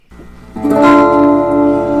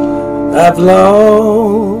I've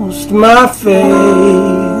lost my faith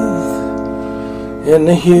in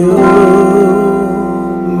the human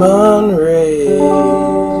race.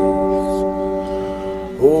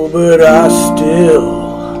 Oh, but I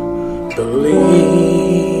still believe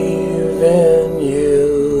in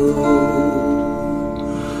you.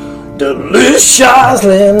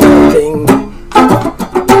 Deliciously nothing.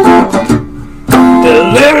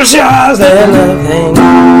 Deliciously nothing.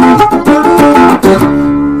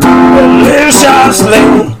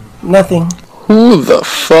 Deliciously nothing. Who the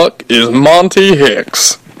fuck is Monty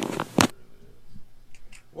Hicks?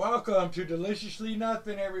 Welcome to Deliciously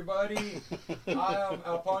Nothing, everybody. I am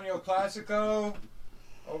Alponio Classico.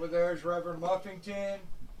 Over there is Reverend Muffington.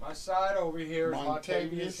 My side over here is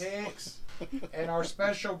Montavious Hicks. And our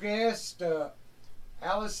special guest,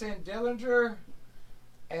 Allison Dillinger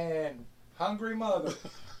and Hungry Mother.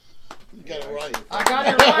 You got it right. I got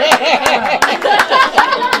it right.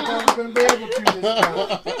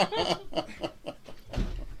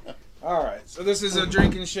 All right, so this is a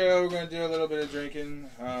drinking show. We're going to do a little bit of drinking.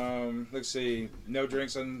 Let's see. No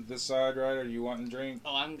drinks on this side, right? Are you wanting to drink?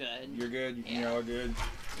 Oh, I'm good. You're good? Yeah. You're all good?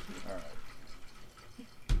 All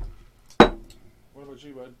right. What about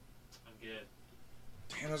you, bud? I'm good.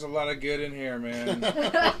 Damn, there's a lot of good in here, man.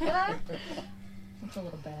 It's a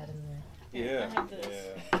little bad in there. Yeah. I have this.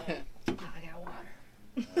 Yeah. Oh, I got water.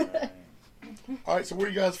 All right. All right, so where are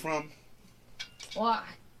you guys from? Well, I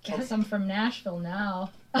guess I'm from Nashville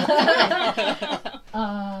now.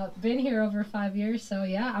 Been here over 5 years, so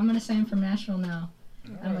yeah, I'm gonna say I'm from Nashville now.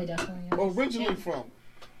 Emily definitely is. Well, originally from?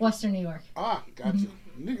 Western New York. Ah, gotcha.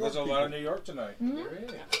 New York There's a people. lot of New York tonight. Mhm. There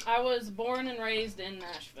is. I was born and raised in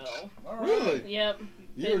Nashville. All right. Really? Yep.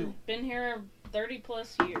 You're, Been here 30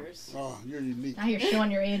 plus years. oh, you're unique. Now you're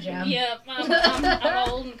showing your age, Em. Yep. I'm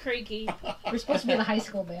old and creaky. We're supposed to be the high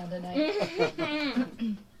school band tonight.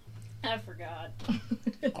 I forgot.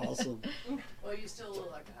 Awesome. Well, you still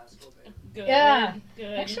look like a high school band. Good. Yeah.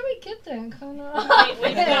 Good. Actually, we get there, kind of.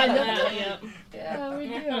 We've got that, yep. Yeah, we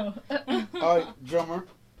do. All right, drummer.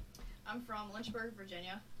 I'm from Lynchburg,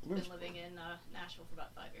 Virginia. Been living in Nashville for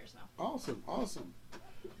about 5 years now. Awesome, awesome.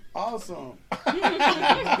 Awesome.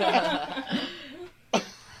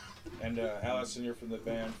 And Allison, you're from the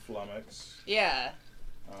band FLUMMOX. Yeah.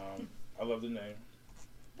 I love the name.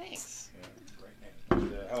 Thanks. Yeah, great name.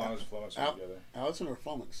 And, how long has FLUMMOX been together? Allison or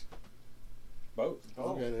FLUMMOX? Both.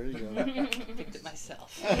 Okay, there you go. Picked it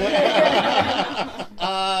myself.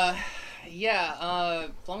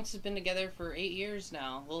 FLUMMOX has been together for 8 years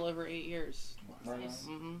now. A little over 8 years. Right on.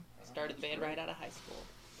 Mm-hmm. Started the band right out of high school.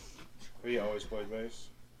 Have you always played bass?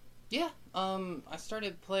 Yeah, I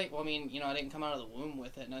started playing, well, I mean, I didn't come out of the womb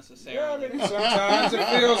with it Yeah, I necessarily. mean, sometimes it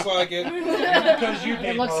feels like it. Because you It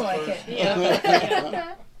did looks both like first. it.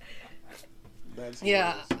 Yeah. That's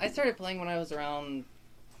Yeah, hilarious. I started playing when I was around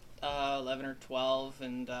 11 or 12,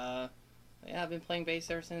 and I've been playing bass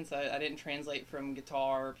ever since. I didn't translate from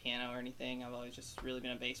guitar or piano or anything. I've always just really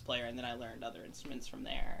been a bass player, and then I learned other instruments from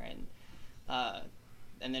there.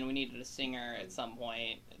 And then we needed a singer at some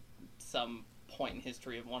point in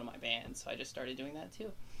history of one of my bands, so I just started doing that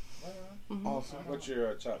too. Mm-hmm. Awesome. What's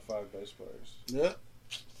your top 5 bass players? Yeah.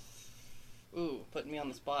 Ooh, putting me on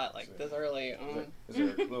the spot like this early. Is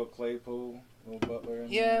there a little Claypool, little Butler?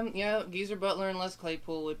 In Yeah, there? yeah. Geezer Butler and Les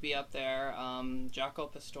Claypool would be up there.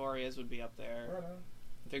 Jaco Pastorius would be up there. Right on.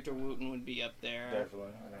 Victor Wooten would be up there.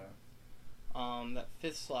 Definitely. Yeah. That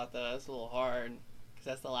fifth slot though, that's a little hard because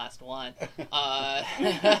that's the last one.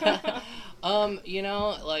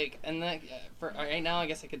 And that for right now, I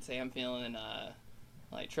guess I could say I'm feeling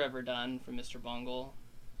like Trevor Dunn from Mr. Bungle.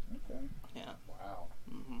 Okay. Yeah. Wow.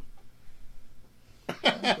 Mm-hmm.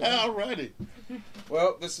 Alrighty.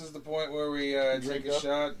 Well, this is the point where we take a up.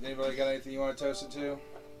 shot. Anybody got anything you want to toast it to?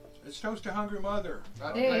 Let's toast to Hungry Mother.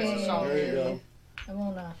 That Hey. plays the song There you here. go. I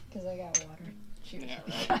won't, because I got water. Cheers, Yeah,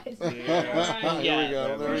 guys. Yeah. There Yeah. we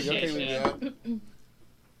go. There we go. Appreciate Take me you.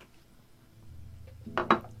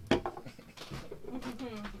 back.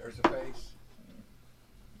 There's a face.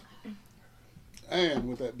 And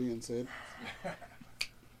with that being said,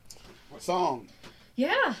 song.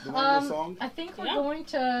 Yeah, You want to do a song? I think we're going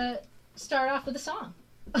to start off with a song.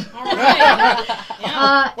 All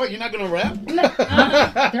right. Wait, you're not gonna rap?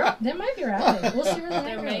 There might be rapping. We'll see where the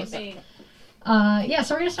There night may goes. be.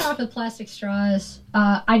 So we're gonna start off with Plastic Straws.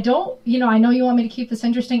 I know you want me to keep this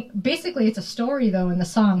interesting. Basically, it's a story though in the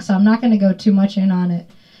song, so I'm not gonna go too much in on it,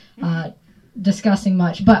 discussing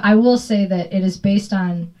much. But I will say that it is based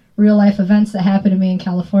on real life events that happened to me in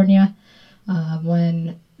California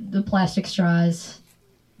when the plastic straws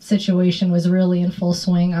situation was really in full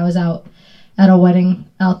swing. I was out at a wedding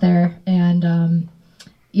out there, and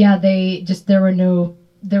yeah, there were no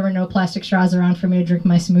plastic straws around for me to drink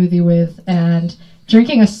my smoothie with, and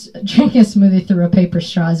drinking a smoothie through a paper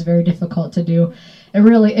straw is very difficult to do.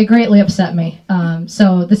 It greatly upset me.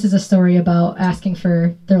 So this is a story about asking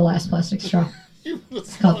for their last plastic straw.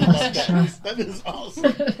 It's called plastic straws. That is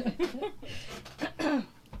awesome.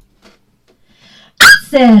 I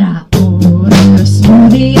said I ordered a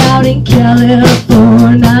smoothie out in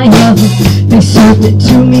California. They served it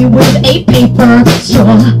to me with a paper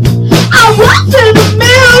straw. I wasn't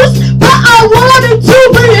amused, but I wanted to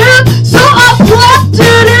be hip, so I plopped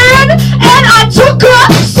it in and I took a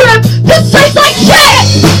sip. This tastes like shit!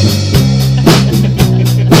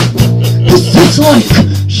 This tastes like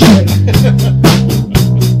shit.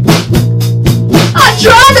 I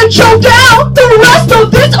tried to choke down the rest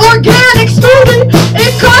of this organic smoothie.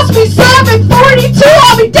 It cost me $7.42.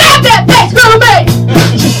 I'll be damned, that tastes good to me.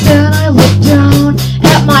 Just then I looked down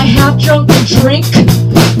at my half-drunken drink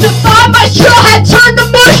to find my straw had turned to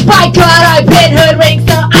mush. By God, I've been hoodwinked,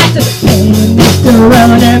 so I said, "Hey, Mr.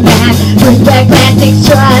 Roller Man, bring back plastic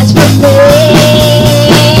straws for me."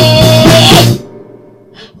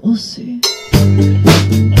 We'll see.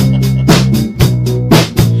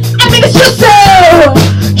 I mean, it's just so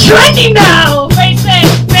trendy now. Face it,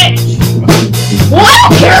 bitch. Well, I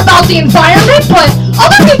don't care about the environment, but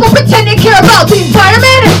other people pretend they care about the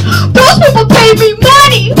environment, and those people pay me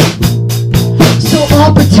money. So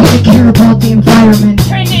I'll pretend to care about the environment.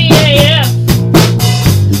 Trendy AF.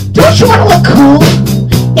 Don't you want to look cool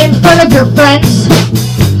in front of your friends?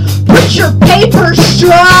 Put your paper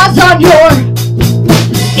straws on your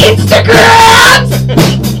Instagrams.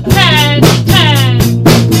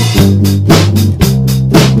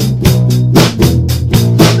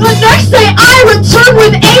 The next day I returned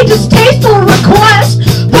with a distasteful request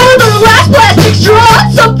for their last plastic straw,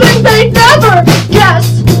 something they never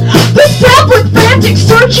guessed. The staff with frantic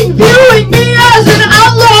searching, viewing me as an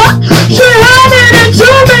outlaw. She handed it to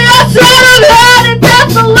me, I said I've had it,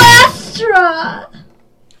 that's the last straw.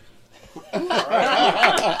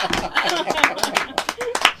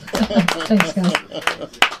 Thanks, guys.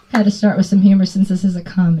 Had to start with some humor since this is a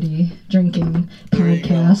comedy drinking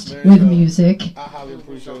podcast with music. I highly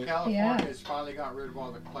appreciate So it. California has finally got rid of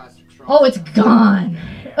all the plastic straws. Oh, it's gone.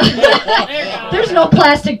 There's no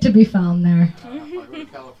plastic to be found there. If I go to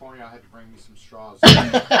California, I had to bring me some straws.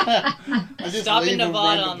 I just Stop in leave them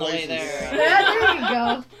Nevada random on the way places. there. Yeah, there you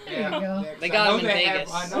go. There you go. They got them in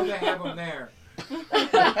Vegas. I know they have them there.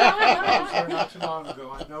 I was there not too long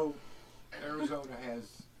ago. I know Arizona has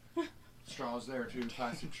straws there too,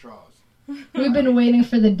 plastic straws. We've been waiting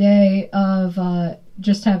for the day of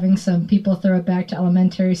just having some people throw it back to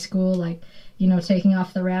elementary school, like, you know, taking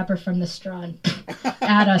off the wrapper from the straw and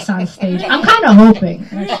at us on stage. I'm kind of hoping,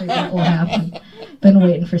 actually, that will happen. Been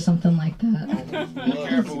waiting for something like that. Be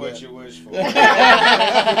careful what you wish for.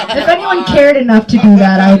 If anyone cared enough to do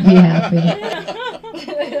that, I would be happy.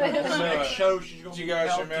 Next show, she's gonna Do you be guys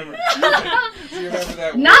melting. remember? Do you remember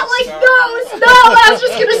that? Not like Woodstock? those! No, I was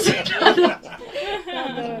just gonna say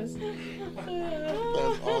Not those.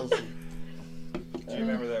 That's awesome. Do you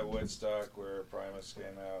remember that Woodstock where Primus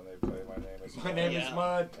came out and they played "My Name Is"? My name is Yeah.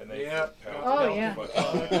 Mud. And they Yep. pelted Oh, the yeah. fuck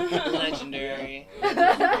out of it. Legendary.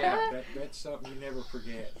 Yeah, that's something you never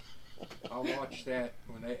forget. I watched that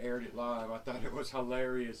when they aired it live. I thought it was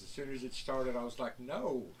hilarious. As soon as it started, I was like,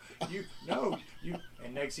 "No, you."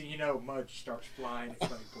 And next thing you know, Mud starts flying at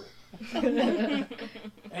Claypool.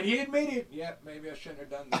 And he admitted, "Yeah, maybe I shouldn't have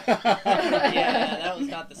done that." Yeah, that was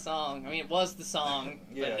not the song. I mean, it was the song.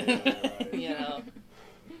 Yeah, But, right. you know.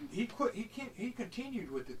 He quit. He continued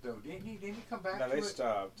with it though, didn't he? Didn't he come back No, to they it?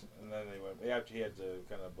 stopped, and then they went. He had to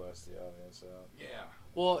kind of bless the audience out. Yeah.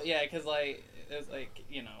 Well, yeah, because, like, it was, like,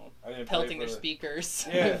 you know, I didn't pelting play their for speakers.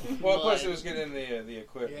 Yeah. with Well, plus mud. it was getting the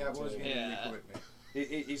equipment. Yeah, it was too. getting Yeah. the equipment.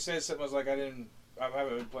 He said something was like, I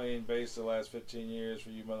haven't been playing bass the last 15 years for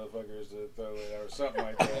you motherfuckers to throw it out or something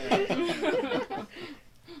like that.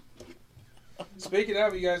 Speaking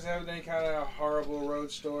of, you guys have any kind of horrible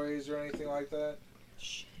road stories or anything like that?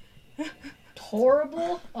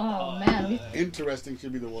 Horrible? Oh, man. Interesting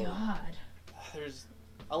should be the word. God.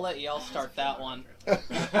 I'll let y'all start that one. Oh,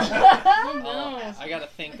 I gotta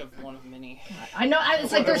think of one of many. I know,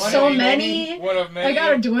 it's like One there's of so many. many. One of many. I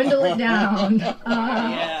gotta dwindle it down.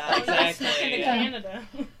 Yeah, exactly. Snuck into Yeah. Canada.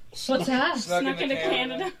 What's that? Snuck into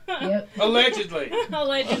Canada. Yep. Allegedly.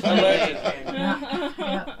 Allegedly. Allegedly.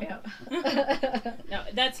 Yep. No,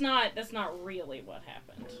 that's not really what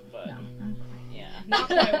happened, but No. yeah, not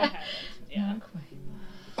quite what happened. Yeah. Not quite.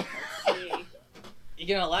 Let's see. You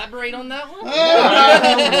gonna elaborate on that one? No.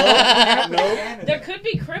 There could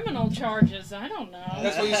be criminal charges. I don't know.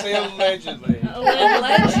 That's what you say allegedly.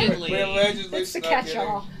 Allegedly. We allegedly It's the snuck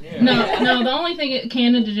catch-all. in. Yeah. No, the only thing,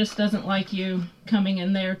 Canada just doesn't like you coming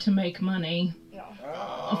in there to make money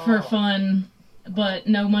Oh. for fun, but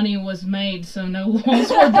no money was made, so no laws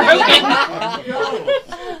were broken.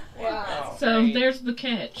 Wow. So there's the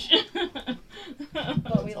catch.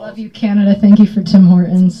 Well, we love you, Canada. Thank you for Tim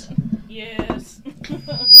Hortons. Yes.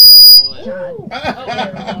 Well, Oh,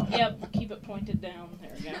 there we go. Yep, keep it pointed down.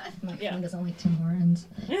 There we go. My Yeah. friend doesn't like Tim Hortons.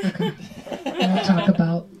 Okay. I don't talk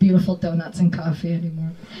about beautiful donuts and coffee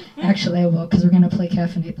anymore. Actually, I will, because we're going to play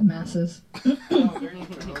Caffeinate the Masses. Oh,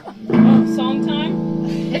 song time?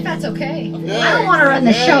 If that's okay. Yeah. I don't want to run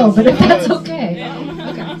the show, but if that's okay. Yeah.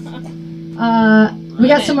 We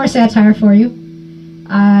got some more satire for you.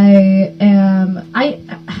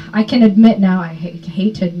 I can admit now, I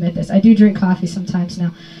hate to admit this, I do drink coffee sometimes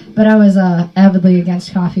now, but I was avidly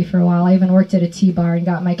against coffee for a while. I even worked at a tea bar and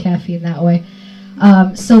got my caffeine that way.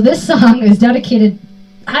 So this song is dedicated,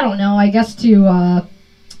 I don't know, I guess to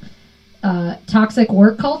toxic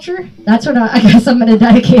work culture. That's what I guess I'm going to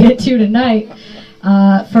dedicate it to tonight.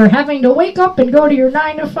 For having to wake up and go to your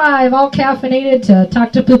 9 to 5 all caffeinated to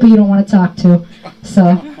talk to people you don't want to talk to.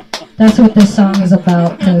 So that's what this song is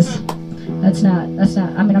about, because that's not,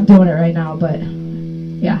 I mean, I'm doing it right now, but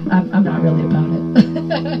yeah, I'm not really about it.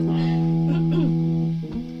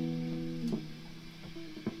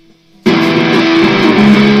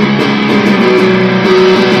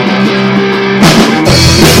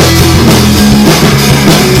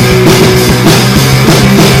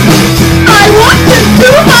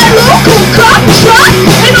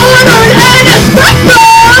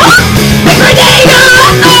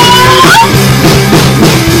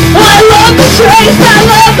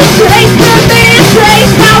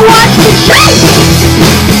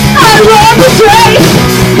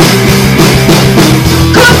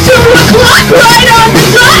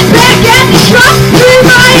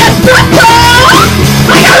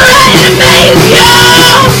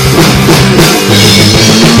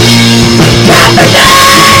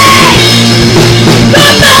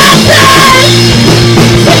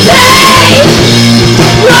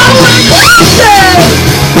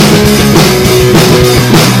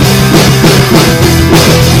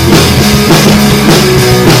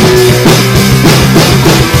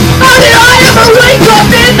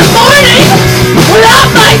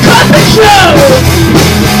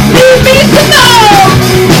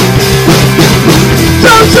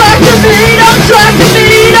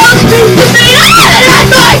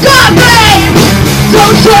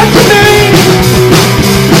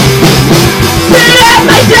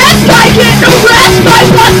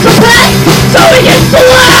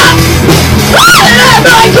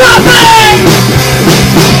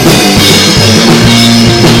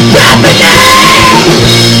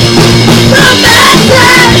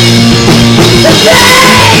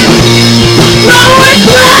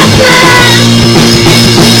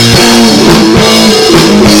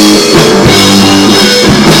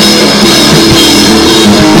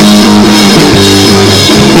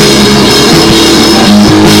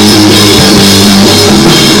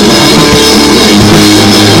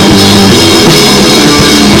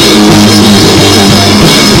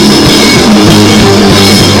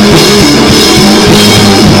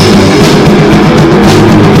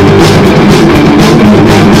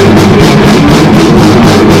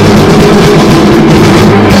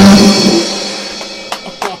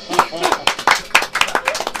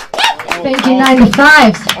 Thank you, 9 to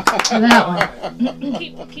 5s for that one.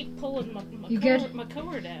 Keep pulling my You good? my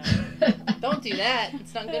cord out. don't do that.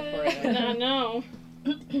 It's not good for you. I know.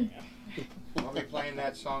 I'll be playing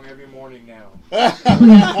that song every morning now.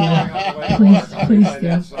 Please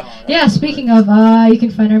do. Yeah, speaking of, you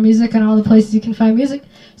can find our music on all the places you can find music,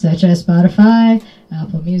 such as Spotify,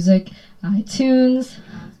 Apple Music, iTunes,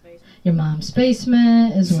 your mom's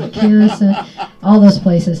basement is what Kira said. All those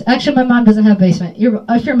places. Actually, my mom doesn't have a basement.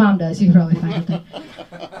 If your mom does, you can probably find it there.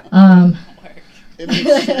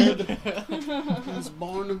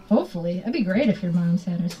 Hopefully. It'd be great if your mom's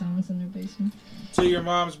had her songs in their basement. To your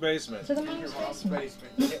mom's basement. To the mom's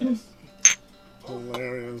basement. Yes.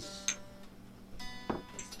 Hilarious.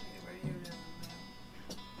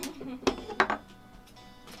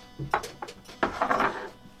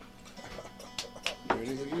 There it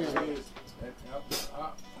is again.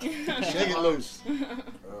 Shake it loose.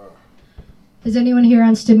 Is anyone here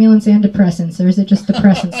on stimulants and depressants, or is it just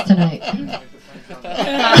depressants tonight?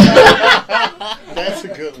 That's a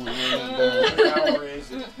good one.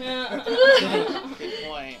 Good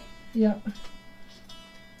point. Yep.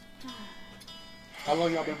 How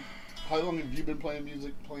playing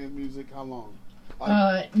music? How long?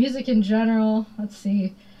 Music in general. Let's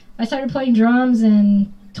see. I started playing drums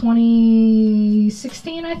in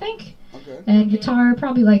 2016, I think. Okay. And guitar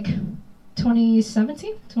probably like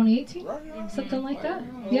 2017, 2018, something like that.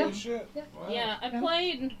 Yeah. Shit. Yeah,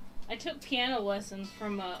 I took piano lessons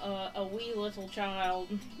from a wee little child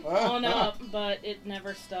on up, but it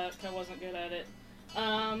never stuck. I wasn't good at it.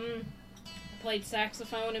 Played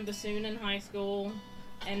saxophone and bassoon in high school,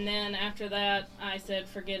 and then after that, I said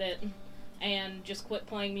forget it, and just quit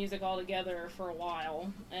playing music altogether for a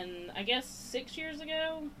while. And I guess 6 years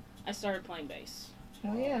ago, I started playing bass.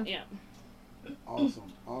 Oh yeah. Yeah.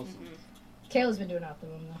 Awesome. Kayla's been doing it out the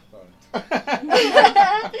womb though. I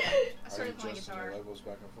started playing guitar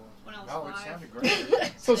when I was Oh, it 5. sounded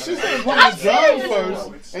great. So she started playing drums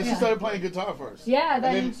first, and she started playing guitar first. Yeah, And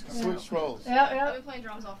then then switched roles. Yep. I've been playing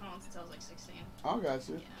drums off and on since I was like 16. I got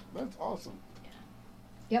you. Yeah. That's awesome.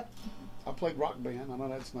 Yep. I played rock band. I know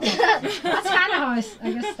that's not. That's kind of how I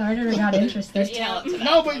guess started or got interested. There's talent to that.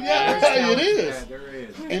 No, but yeah, it is. Yeah, there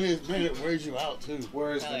is. And it wears you out too.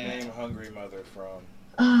 Where is the Oh, yeah. name Hungry Mother from?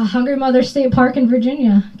 Hungry Mother State Park in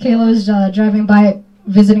Virginia. Kayla was driving by,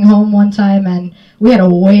 visiting home one time, and we had a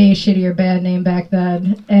way shittier band name back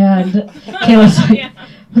then. And Kayla's like, Yeah.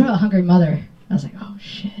 "What about Hungry Mother?" I was like, "Oh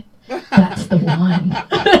shit, that's the one.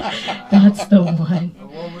 That's the one."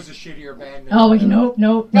 What was a shittier band name? Oh,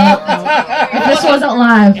 nope. If this wasn't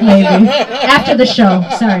live, maybe after the show.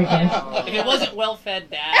 Sorry, guys. If it wasn't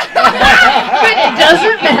well-fed dad. But it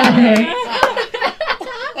doesn't matter.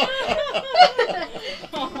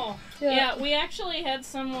 Oh, yeah, we actually had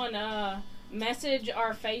someone message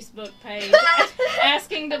our Facebook page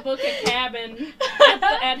asking to book a cabin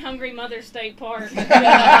at Hungry Mother State Park.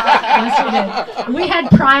 Yes, we did. We had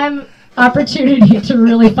prime opportunity to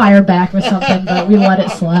really fire back with something, but we let it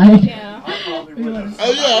slide. Yeah. I probably would have.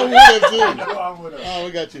 Oh yeah, I would have too. No, I would have. Oh,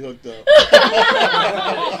 we got you hooked up.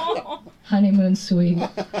 Honeymoon suite.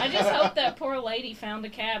 I just hope that poor lady found a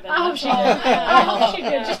cabin. I hope That's she all. did. I hope she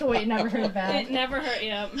did. Yeah. Just wait, never heard back. It never hurt,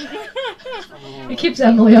 yeah. It keeps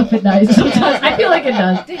Emily up at night sometimes. I feel like it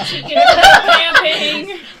does. Did she get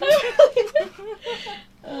camping?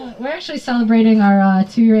 We're actually celebrating our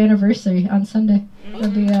 2-year anniversary on Sunday.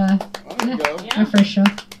 It'll be There you go. our first show.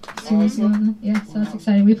 Seriously on that. Yeah, so that's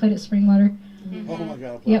exciting. We played at Springwater. Oh my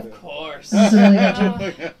God. Yep. Of course. It was a really good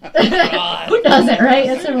time. God. Who doesn't, right?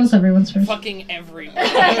 It's everyone's first. Fucking everyone.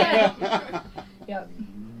 Yep,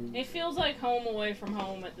 It feels like home away from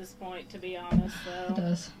home at this point, to be honest, it though.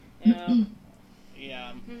 does. Yeah.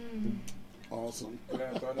 Yeah. Awesome. We're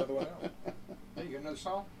gonna throw another one out. Hey, you got another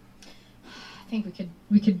song? I think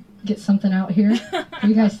we could get something out here. What are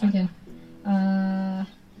you guys thinking?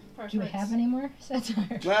 Do we have any more? That's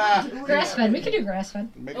Ah, grass fed. We could do grass fed.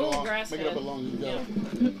 make Oh, it long, grass make it up fed. as long as you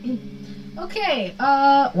go. Okay.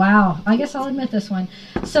 Wow. I guess I'll admit this one.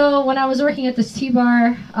 So when I was working at this tea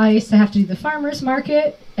bar, I used to have to do the farmers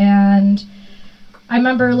market, and I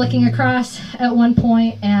remember looking across at one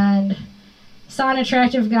point and saw an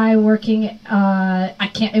attractive guy working.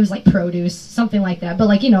 It was like produce, something like that, but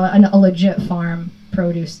like a legit farm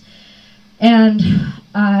produce, and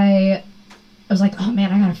I was like, oh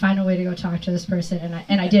man, I gotta find a way to go talk to this person,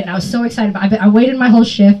 and I did. And I was so excited about it. I waited my whole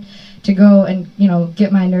shift to go and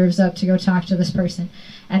get my nerves up to go talk to this person.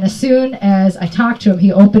 And as soon as I talked to him,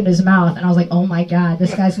 he opened his mouth, and I was like, oh my God,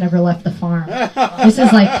 this guy's never left the farm. This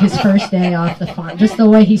is like his first day off the farm. Just the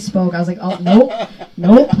way he spoke, I was like, oh nope,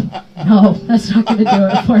 no, that's not gonna do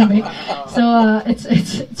it for me. So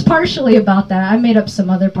it's partially about that. I made up some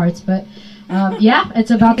other parts, but. Yeah,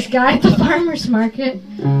 it's about this guy at the farmer's market.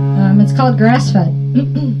 It's called Grass Fed.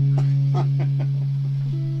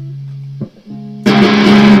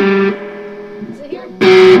 Is it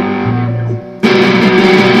here?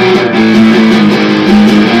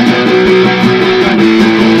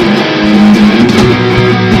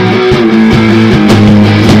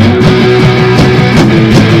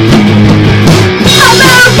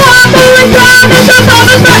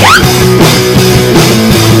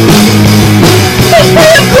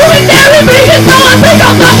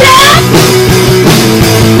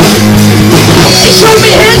 He showed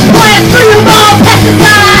me his plan for your ball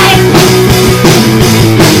pesticide.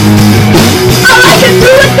 I like it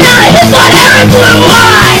through it down and his hot hair and blue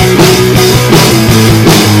eyes.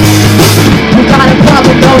 I got a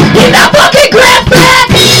problem though. He's not fucking grass-fed.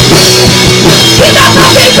 He's not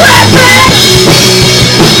fucking grass-fed.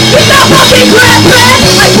 He's not fucking grass-fed.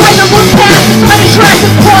 I tried to look past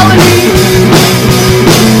unattractive quality.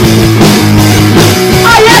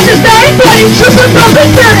 I had to say, but he took us from the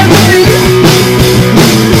ceremony.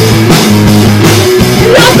 He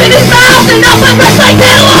opened his mouth and nothing looks like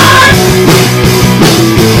Hitler.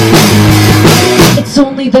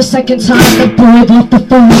 second time the boy left the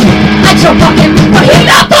phone. I told fucking, but he's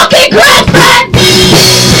not fucking Griffin!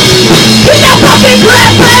 He's not fucking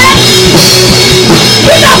Griffin!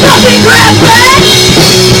 He's not fucking Griffin!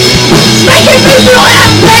 Making me feel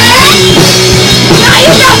happy! Now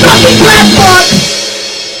he's not fucking Griffin!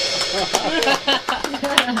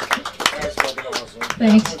 That's fucking awesome.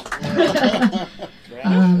 Thanks.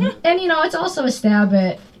 And you know, it's also a stab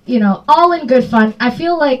at, you know, all in good fun. I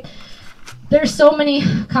feel like there's so many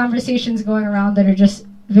conversations going around that are just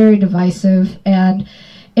very divisive, and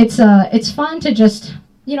it's fun to just,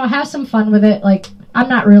 you know, have some fun with it. Like, I'm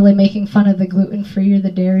not really making fun of the gluten-free or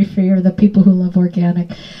the dairy-free or the people who love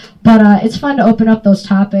organic, but it's fun to open up those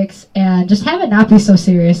topics and just have it not be so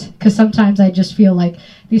serious, because sometimes I just feel like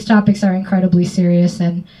these topics are incredibly serious,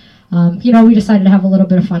 and you know, we decided to have a little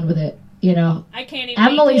bit of fun with it. You know, I can't even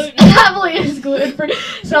eat gluten. Emily is gluten-free.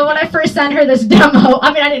 So when I first sent her this demo,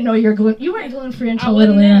 I mean, I didn't know you weren't gluten-free until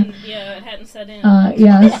literally. Yeah, it hadn't set in.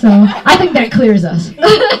 Yeah, so I think that clears us.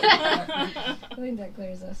 I think that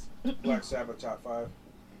clears us. Black Sabbath top 5.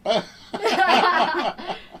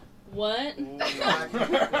 What?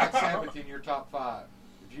 Black Sabbath in your top 5.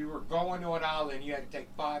 If you were going to an island, you had to take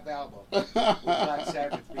 5 albums. Would Black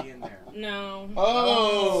Sabbath be in there? No.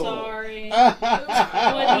 Oh. Sorry. Well,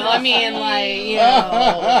 I mean, like, you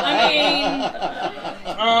know.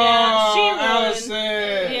 Yeah, she would.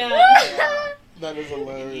 Allison. Yeah. That is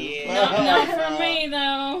hilarious. Yeah. Not for me,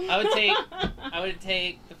 though. I would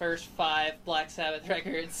take the first 5 Black Sabbath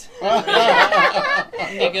records.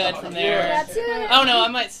 Be good from there. That's it. Oh no, I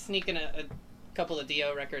might sneak in a couple of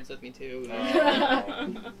Dio records with me too.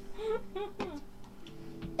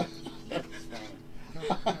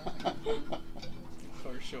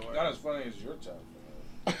 For sure. Not as funny as your top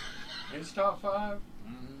 5. His top 5?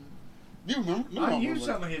 You remember? I knew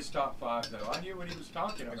some of his top 5 though. I knew what he was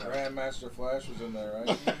talking about. Grandmaster Flash was in there,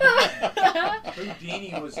 right?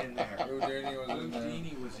 Houdini was in there. Houdini was in there.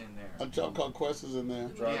 Houdini was in there. A Job Called Quest is in there.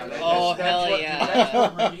 Yeah, Oh, that's hell what, yeah. That's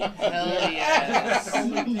what redeems you. Hell That's the yes.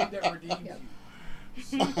 only thing that redeems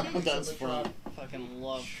you. That's fun. Fucking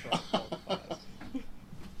love Truck Called Quest.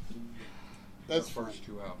 That's the fun. first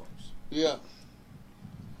 2 albums. Yeah.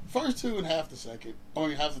 First 2 and half the second. I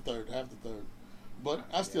mean, half the third. But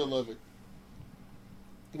I still love it.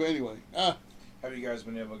 But anyway, Have you guys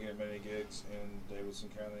been able to get many gigs in Davidson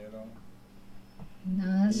County at all?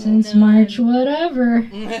 Not since March, whatever.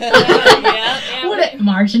 Yeah.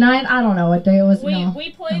 March 9th? I don't know what day it was.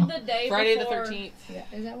 We played the day Friday before. the 13th. Yeah,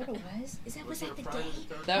 is that what it was? Was that the day?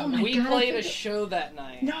 That Oh my we God, I played a think show that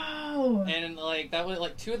night. No. And like that was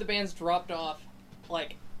like 2 of the bands dropped off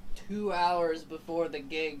like 2 hours before the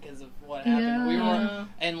gig because of what happened. We were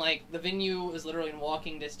and like the venue was literally in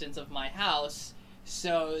walking distance of my house.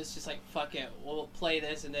 So it's just like, fuck it, we'll play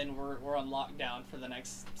this, and then we're on lockdown for the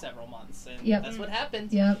next several months, and that's what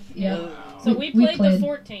happened. Yep. So we played the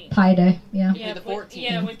 14th. Pi Day, Yeah, the 14th.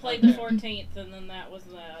 Yeah, we played the 14th, and then that was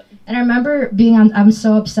that. And I remember being on, I'm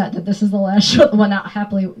so upset that this is the last show, well, not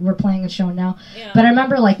happily, we're playing a show now, but I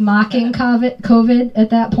remember, like, mocking COVID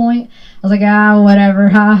at that point. I was like, whatever,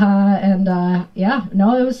 haha, and,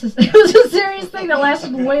 it was a serious thing that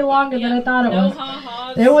lasted way longer than I thought it was. No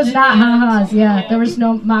ha-has. There was not ha-has, there was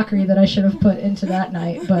no mockery that I should have put into that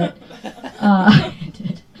night, but, I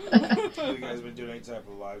did. Have you guys been doing any type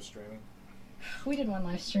of live streaming? We did one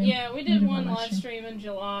live stream. Yeah, we did one live stream in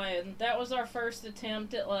July, and that was our first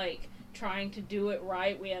attempt at, like, trying to do it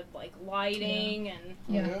right. We had, like, lighting, and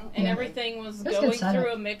everything was going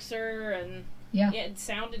through a mixer, and... Yeah, it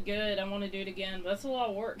sounded good. I want to do it again, but that's a lot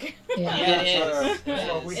of work. It's a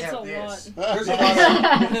lot. There's a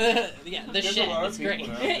lot the shit. It's great.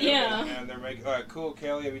 And they're making Cool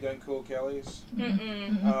Kelly. Have you done Cool Kelly's?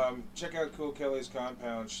 Check out Cool Kelly's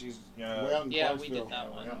compound. She's we did that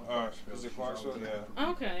one. Is it Clarksville?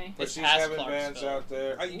 Yeah. Okay. But she's having bands out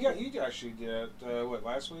there. You actually did what,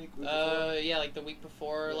 last week? Like the week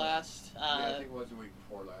before last. I think it was the week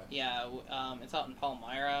before last. Yeah, it's out in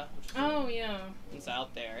Palmyra. It's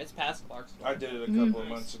out there. It's past Clarksville. I did it a couple of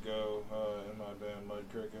months ago in my band Mud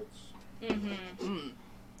Crickets.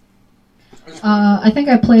 I think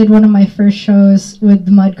I played one of my first shows with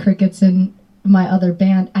the Mud Crickets in my other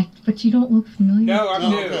band. But you don't look familiar. No,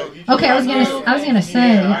 I'm new. Okay, I was gonna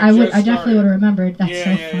say I definitely would have remembered. That's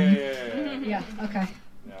so funny. Yeah. Okay.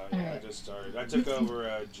 No, I just started. I took over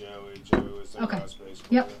Joey. Joey was the last bass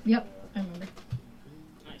player. Yep. I remember.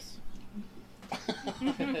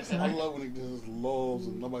 I love when he just lulls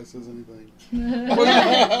and nobody says anything.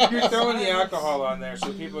 Well, you're throwing the alcohol on there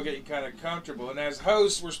so people get kind of comfortable. And as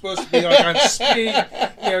hosts, we're supposed to be like on speed,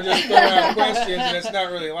 just throw out questions, and it's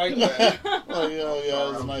not really like that. Oh,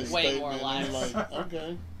 yeah, it's a nice way statement. more live. Like,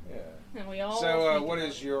 okay. Yeah. And we all. So, what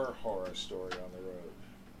is your horror story on the road?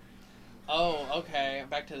 Oh, okay.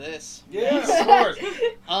 Back to this. Yes, of course.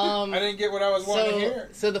 I didn't get what I was wanting to hear.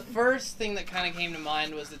 So the first thing that kind of came to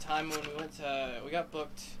mind was the time when we got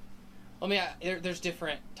booked. I mean, there's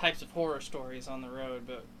different types of horror stories on the road,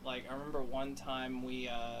 but like I remember one time we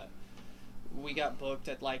got booked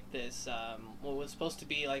at like this what was supposed to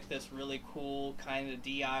be like this really cool kind of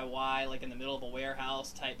DIY, like in the middle of a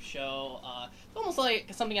warehouse type show. It's almost like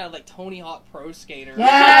something out of like Tony Hawk Pro Skater.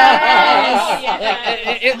 Yes!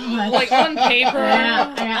 Like on paper,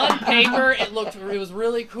 Yeah. on paper, it was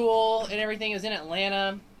really cool and everything. It was in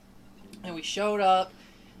Atlanta, and we showed up.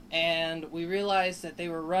 And we realized that they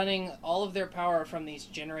were running all of their power from these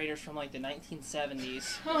generators from like the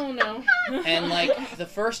 1970s. Oh no. And like the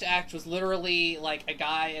first act was literally like a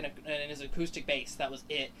guy and his acoustic bass. That was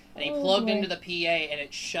it. And he plugged into the PA and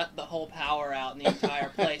it shut the whole power out in the entire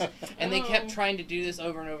place. And they kept trying to do this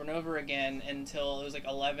over and over and over again until it was like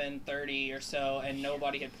 11:30 or so, and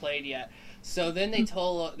nobody had played yet. So then they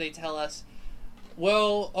tell us,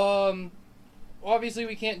 well, obviously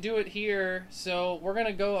we can't do it here, so we're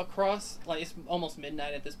gonna go across, like it's almost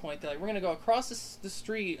midnight at this point. They're like, we're gonna go across the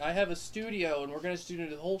street. I have a studio and we're gonna do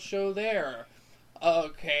the whole show there.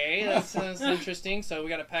 Okay, that sounds interesting. So we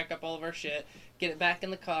gotta pack up all of our shit, get it back in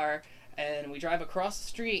the car, and we drive across the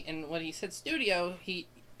street. And when he said studio, he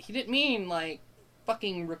didn't mean like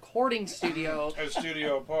fucking recording studio. A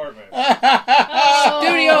studio apartment.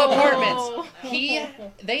 Studio apartments.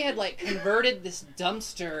 They had like converted this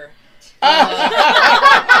dumpster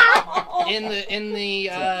in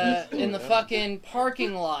the fucking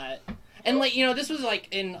parking lot, and like this was like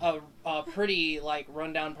in a pretty like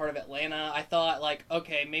rundown part of Atlanta. I thought like,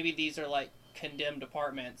 okay, maybe these are like condemned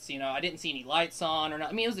apartments. I didn't see any lights on or not.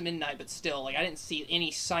 I mean, it was midnight, but still, like I didn't see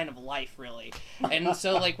any sign of life really. And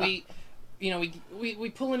so like we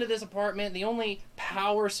pull into this apartment. The only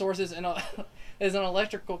power source is an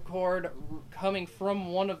electrical cord coming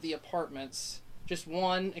from one of the apartments. Just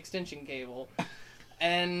one extension cable,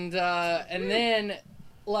 and then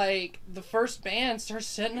like the first band starts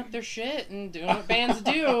setting up their shit and doing what bands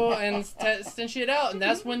do and testing shit out, and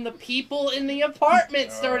that's when the people in the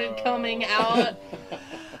apartment started coming out,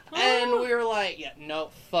 and we were like, yeah, no,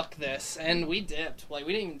 fuck this, and we dipped. Like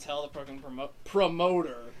we didn't even tell the fucking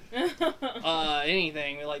promoter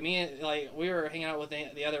anything. We were hanging out with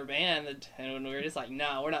the other band, and we were just like,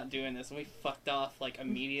 no, we're not doing this, and we fucked off like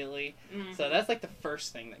immediately. So that's like the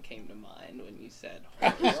first thing that came to mind when you said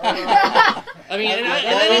horror. I mean, and that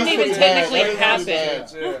didn't even technically happen.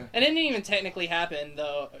 It didn't even technically happen,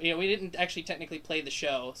 though. We didn't actually technically play the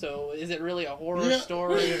show. So is it really a horror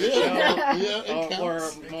story of the show,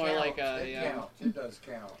 or more like a? Counts. It does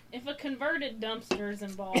count. If a converted dumpster is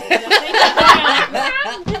involved, I think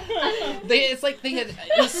it counts.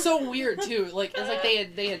 It was so weird too. Like it's like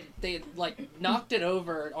they had like knocked it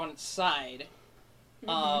over on its side,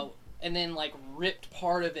 and then like ripped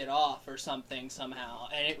part of it off or something somehow,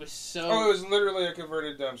 and it was so. Oh, it was literally a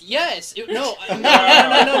converted dumpster. Yes. No.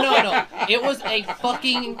 It was a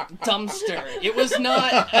fucking dumpster. It was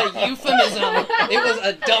not a euphemism. It was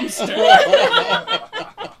a dumpster.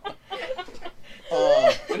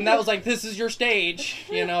 And that was like, this is your stage,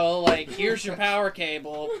 like, here's your power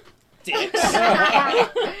cable, dicks. That's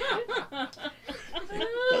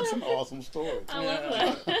an awesome story. I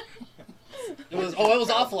love that. It was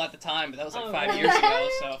awful at the time, but that was like 5 years ago,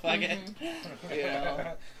 so if I get,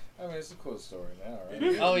 I mean, it's a cool story now,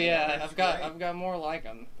 right? Oh yeah, I've got more like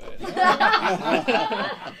them, but.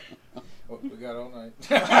 We got all night.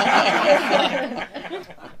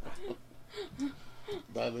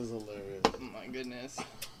 That is hilarious. Oh my goodness.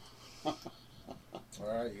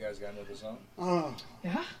 Alright, you guys got another song?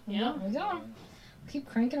 Yeah. Yeah. We go. Keep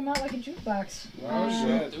cranking them out like a jukebox. Oh,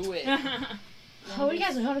 shit. Do it. What do you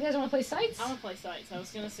guys want to play sites? I want to play sites. I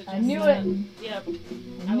was going to suggest I knew that. it. Yep.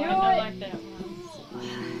 I I like that one.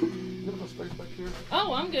 You have a space back here?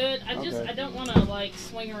 Oh, I'm good. I don't want to like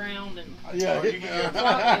swing around and Yeah, Oh, you can get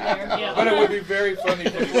flop you there. Yeah. But it would be very funny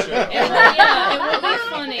for the show. It would be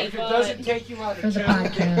funny, If it but doesn't take you out For of the channel,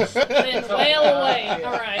 podcast. then wail away.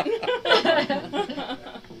 All right.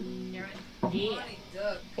 You're right.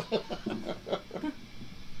 Yeah.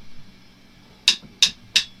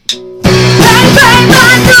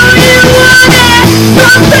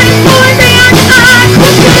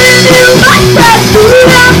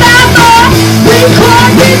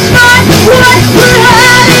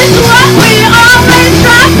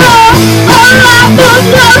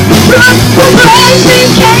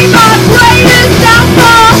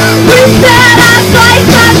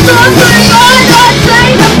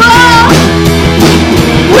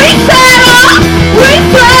 We settle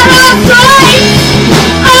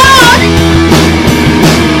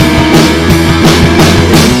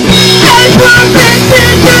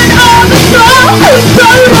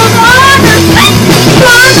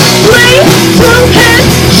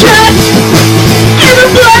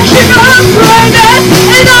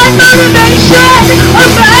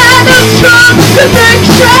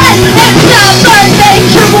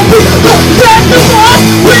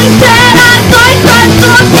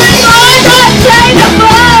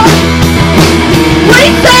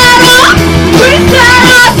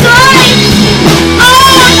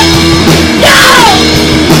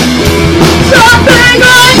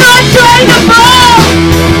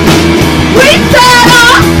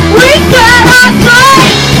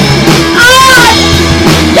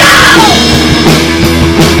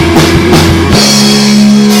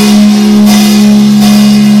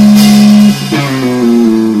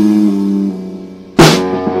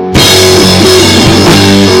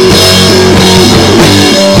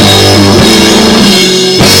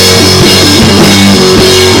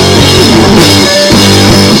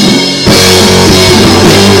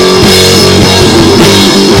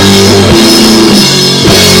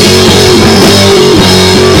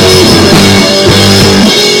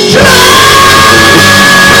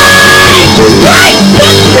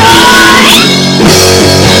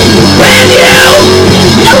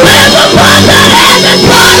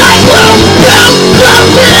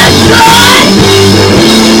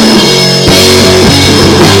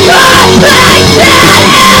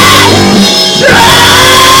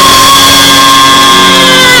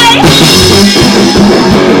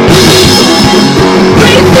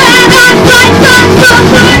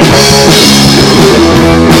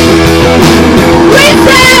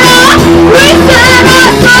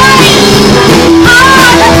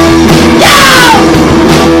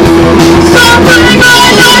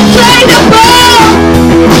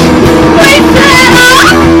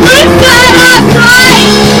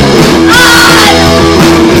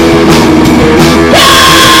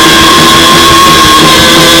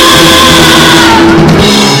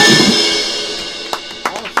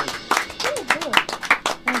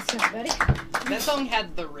That song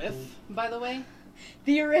had the riff, by the way.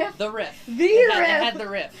 The riff. The riff. The It riff. had the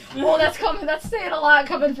riff. Well, that's coming. That's saying a lot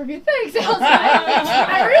coming from you. Thanks, Elsa.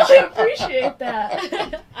 I really appreciate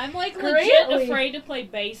that. I'm like Greatly. legit afraid to play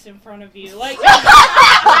bass in front of you. Like,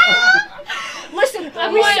 Listen,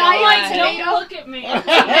 I'm we like, saw don't tomato. look at me.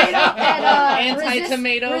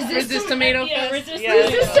 Anti-tomato. Resist tomato. Yeah, fest. resist Yeah,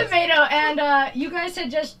 tomato. Resist tomato, and you guys had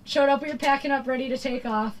just showed up. We were packing up, ready to take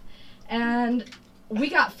off, and we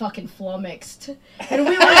got fucking flummoxed, and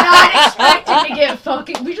we were not expecting to get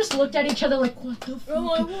fucking. We just looked at each other like, what the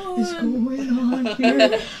fuck is going on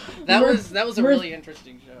here? That was a really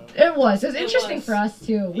interesting show. It was interesting was. for us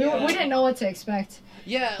too. We Yeah. didn't know what to expect.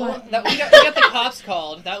 Yeah, But- well, we got the cops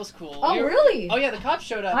called. That was cool. Oh, We were- really? Oh yeah, the cops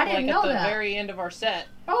showed up I didn't like know at the that. very end of our set.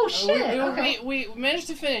 Oh shit! We, Okay. we managed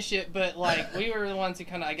to finish it, but like we were the ones who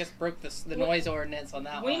kind of I guess broke the noise ordinance on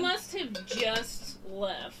that We one. must have just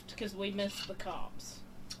left because we missed the cops.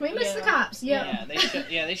 We missed the Yeah. cops. Yeah.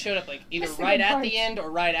 They showed up like either Missed the right good at parts. the end or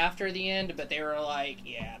right after the end, but they were like,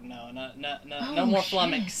 yeah, no Oh, more shit.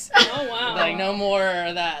 flummox. Oh wow! Like no more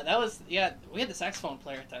of that. That was we had the saxophone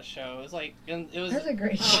player at that show. It was like it was That was a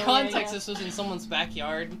great Oh, show. yeah, context. yeah. This was in someone's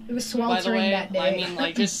backyard. It was By the sweltering way, that day. I mean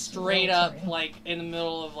like just straight up Sweltering. like in the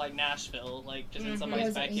middle of like Nashville, like just in Mhm. somebody's It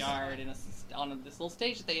was- backyard in on this little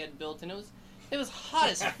stage that they had built, and it was hot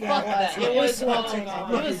as fuck Yeah, that It day. was sweltering.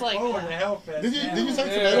 It was like oh, the Hellfest. Did you say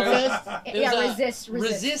Yeah. Tomato Fest? it Yeah, was a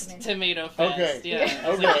resist. man. tomato fest. Okay. Yeah,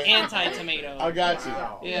 it was like Okay. anti-tomato. I got you.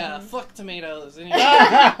 Wow. Yeah, fuck tomatoes. Anyway,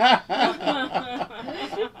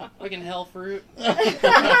 fucking hell fruit. What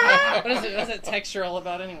is it? What's that texture all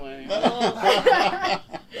about anyway? I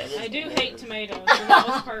do hate tomatoes, so that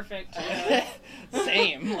was perfect.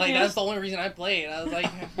 Same. Like that's the only reason I played. I was like,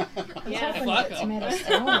 Yeah, Hoping fuck that 'em. tomatoes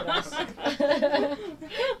thrown at us.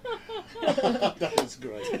 That was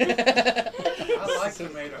great. I like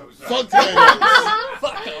tomatoes. Fuck tomatoes.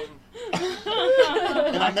 fuck them.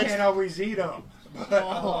 And I our next, can't always eat them, but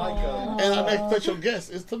I like them. and our next special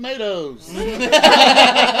guest is tomatoes.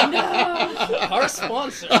 Our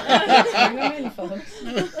sponsor. Bring 'em in, folks.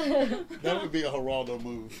 That would be a Geraldo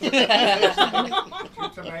move. Two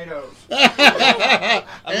tomatoes.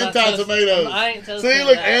 Anti-tomatoes. I ain't supposed See, to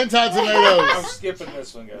look, that. I'm anti-tomatoes. skipping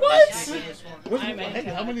this one, guys. What's- I'm hey,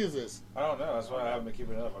 how many is this? I don't know. That's why I haven't been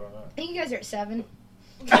keeping it up. I don't know. I think you guys are at 7.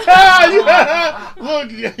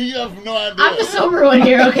 Look, you have no I'm the idea. sober one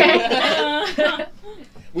here, okay?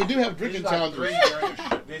 We do have drinking There's like challenges. 3 during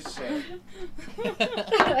this set.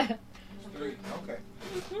 3. Okay.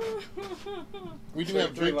 We do So have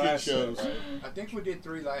 3 drinking last set, shows. right? I think we did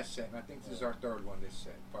 3 last set, and I think this is our 3rd one this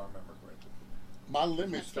set, if I remember correctly. My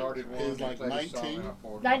limit Started one, is like played a song, 19. and I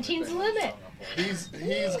poured 19's one, the and played a limit. song, I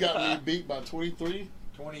poured. He's got me beat by 23.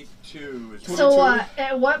 22 is So, 22?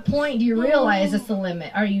 at what point do you realize it's the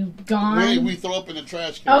limit? Are you gone? We throw up in the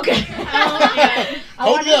trash can. Okay.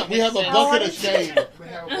 Hold up, we have a bucket of shame.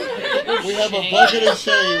 We have a bucket of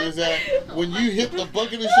shame. Is that when you hit the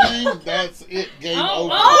bucket of shame, that's it. Game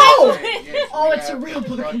over. Oh, it's a real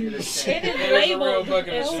bucket of shame. It is It is a real labeled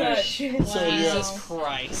bucket of as shame. such. So, Jesus yes.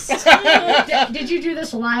 Christ. Did you do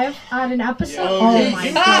this live on an episode? Yeah. Oh, Yeah. my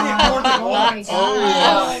You god. did it more than once.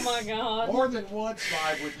 Oh my god. More than once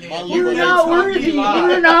live with him. My You're liver not Never worthy. caught me live.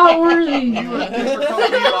 You're not worthy. You have never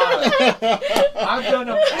caught me live. I've done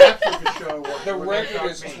them after the show. The where they record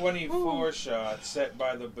caught is me. 24 shots set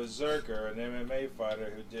by the Berserker, an MMA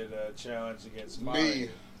fighter who did a challenge against Monty. Me.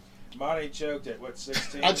 Monty choked at what,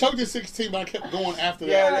 16? I choked at 16, but I kept going after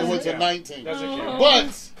Yeah, that. It doesn't went to count. 19. Doesn't count.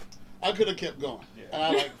 But I could have kept going. Yeah. And I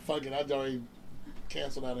like, fuck it, I'd already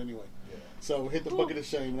canceled out anyway. Yeah. So hit the bucket of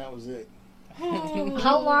shame, and that was it.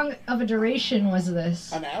 How long of a duration was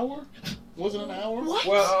this? An hour? Was it an hour? What?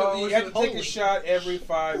 Well, Oh, you had to take a holy- shot every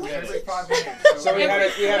 5 minutes. Every 5 minutes. So we had a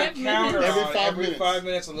Every counter Every on 5 every minutes. 5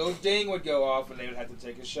 minutes. A little ding would go off, and they would have to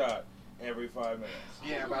take a shot every 5 minutes.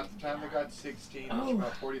 Yeah, about the time they got to 16, it was Oh.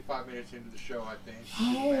 about 45 minutes into the show, I think.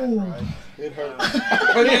 Oh. Right? It hurt.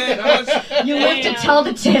 But then You live to Damn. tell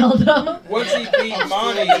the tale, though. once he beat I'm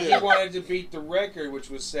Monty, still he here. wanted to beat the record, which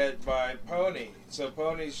was set by Pony. So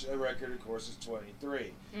Pony's record, of course, is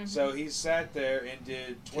 23. So he sat there and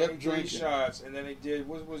did 23 drinking. shots, and then he did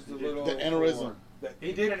what was the little The aneurysm.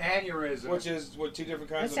 He did an aneurysm. which is what 2 different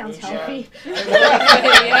That kinds sounds of moonshine. healthy.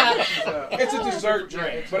 Yeah. It's a dessert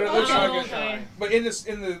drink, but it looks Oh, like okay. but in the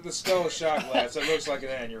skull shot glass, it looks like an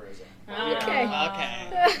aneurysm. Okay.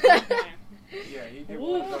 Yeah, he did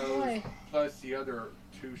Ooh, one of those, boy. plus the other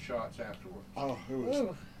 2 shots afterwards. Oh, it was.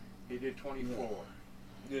 Ooh, He did 24.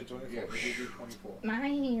 You did 24. Yeah, he did do 24. my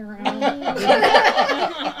hero. But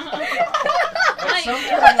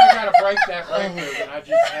sometimes I gotta break that record, and I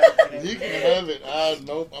just haven't been You able can to. have it.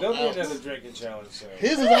 Nope, I'm There'll be out. another drinking challenge soon.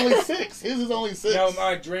 His is only 6. His is only 6. No,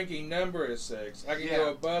 my drinking number is 6. I can Yeah. go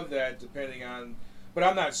above that depending on. But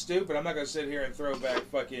I'm not stupid. I'm not gonna sit here and throw back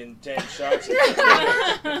fucking 10 shots.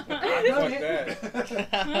 I've done Fuck it.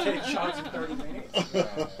 10 shots in 30 minutes. I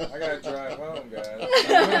gotta drive home, guys.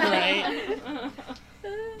 Right.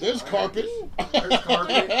 There's carpet. There's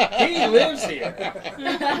carpet. He lives here.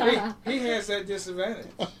 He has that disadvantage.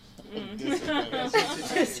 Yes,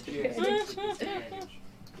 it's advantage.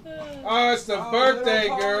 Oh, it's the Oh, birthday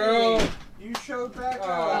little girl. Polly, You showed back Oh.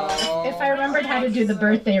 up. If I remembered how to do the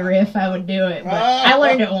birthday riff, I would do it. But I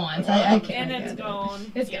learned it once. I can't. And it's do it.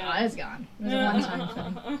 gone. It's Yeah. gone. It's gone. It was a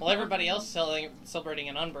one-time thing. Well, everybody else celebrating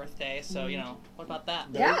an unbirthday, so, you know, what about that?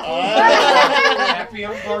 Yeah. Happy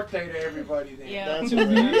birthday to everybody then. Yeah. That's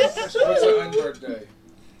what it is. What's an unbirthday?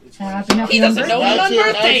 Happy He doesn't know what an That's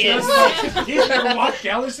unbirthday it. is. He's never watched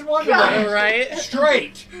Alice in Wonderland. Right?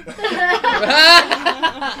 Straight.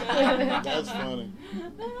 That's funny.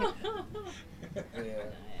 Yeah.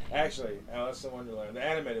 Actually, Alice in Wonderland, the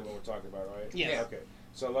animated one we're talking about, right? Yes. Okay.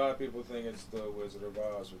 So a lot of people think it's the Wizard of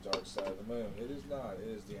Oz with Dark Side of the Moon. It is not. It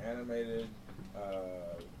is the animated.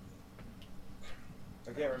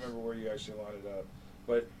 I can't remember where you actually line it up,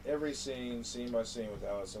 but every scene by scene with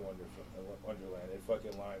Alice in Wonderland, it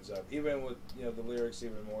fucking lines up. Even with the lyrics,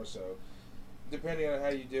 even more so. Depending on how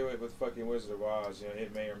you do it with fucking Wizard of Oz,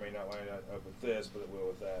 it may or may not line up with this, but it will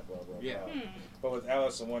with that, blah, blah, Yeah. blah. But with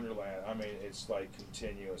Alice in Wonderland, I mean, it's like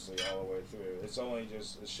continuously all the way through. It's only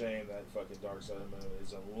just a shame that fucking Dark Side of the Moon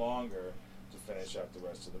isn't longer to finish out the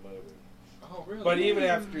rest of the movie. Oh, really? But even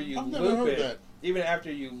after you I've never loop heard it, that. even after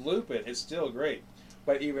you loop it, it's still great.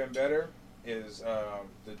 But even better is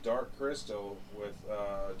the Dark Crystal with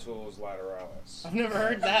Tool's Lateralis. I've never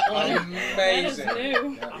heard that one. Amazing. That is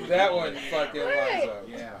new. That one fucking lines up.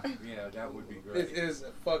 Yeah, that would be great. It is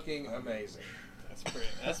fucking amazing.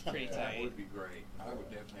 That's pretty That tight. would be great. I would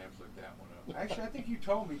definitely have to look that one up. Actually, I think you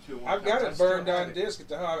told me to. I've got it burned on disc at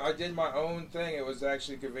the home. I did my own thing. It was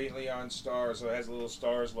actually conveniently on Stars, so it has a little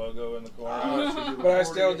Stars logo in the corner. Oh, But I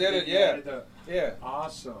still did it, yeah. Yeah.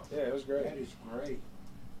 Awesome. Yeah, it was great. That is great.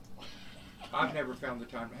 I've never found the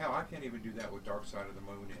time. Hell, I can't even do that with Dark Side of the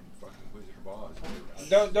Moon and fucking Wizard of Oz.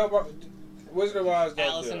 Don't Wizard of Oz. Don't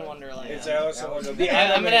Alice do in it. Wonderland. It's Alice in Wonderland. The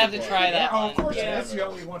Yeah, I'm gonna have to animated try one. that Oh, one. of course, Yeah. that's the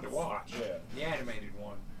only one to watch. Yeah. The animated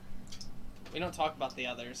one. We don't talk about the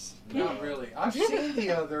others. Not really. I've seen the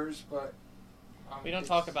others, but We don't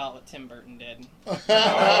talk about what Tim Burton did. Or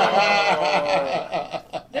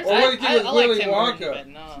what he did with Willy Tim Wonka.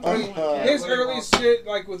 Burton, but no. His early shit,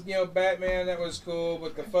 like with Batman, that was cool.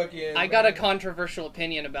 But the fucking I got a controversial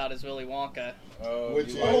opinion about his Willy Wonka. Oh, Which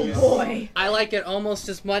you like it? boy. I like it almost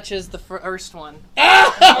as much as the first one.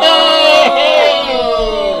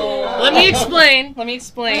 Oh! Let me explain.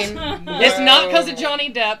 It's not because of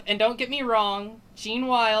Johnny Depp, and don't get me wrong, Gene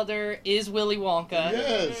Wilder is Willy Wonka.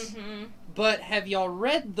 Yes. Mm-hmm. But have y'all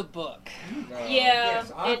read the book? No. Yeah.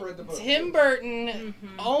 Yes, I've read the book. Tim Burton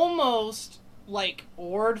Mm-hmm. almost, like,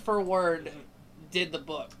 word for word did the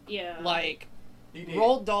book. Yeah. Like, He did.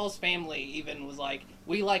 Roald Dahl's family even was like,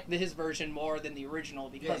 we like his version more than the original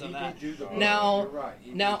because Yeah, of he that. did do the book. Now- You're right.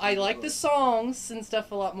 He Now, did I do like the the book. songs and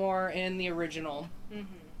stuff a lot more in the original, Mm-hmm.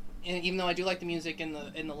 and even though I do like the music in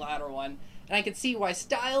the latter one. And I can see why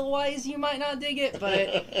style-wise you might not dig it,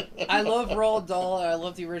 but I love Roald Dahl, and I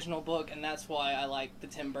love the original book, and that's why I like the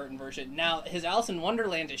Tim Burton version. Now, his Alice in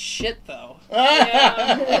Wonderland is shit, though.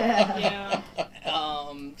 Yeah.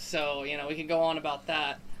 So, you know, we can go on about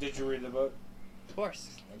that. Did you read the book? Of course.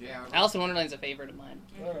 Yeah. Alice in Wonderland's a favorite of mine.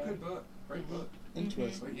 Good book. Great book.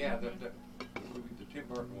 Interesting. But yeah, the Tim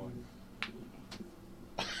Burton one.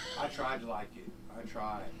 I tried to like it. I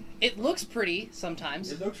tried. It looks pretty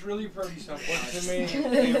sometimes. It looks really pretty sometimes. Well, to me,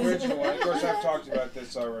 the original one. Of course, I've talked about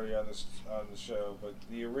this already on the show, but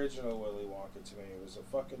the original Willy Wonka to me was a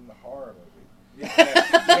fucking horror movie. You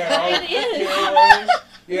had all It the is. killers,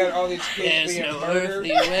 you had all these kids There's being no murdered.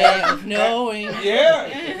 earthly way of knowing.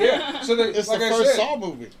 Yeah. So It's like the I first said, Saw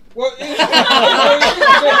movie. well, they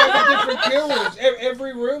have the different kill rooms.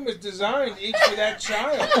 Every room is designed each for that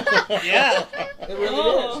child. Yeah. It really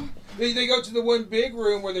Oh. is. They go to the one big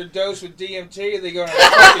room where they're dosed with DMT and they go on a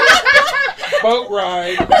fucking boat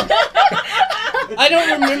ride. I don't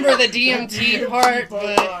remember the DMT part, but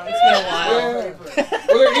it's been a while. Yeah.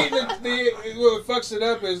 Well, they're eating what fucks it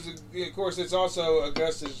up is, of course, it's also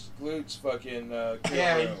Augustus Glut's fucking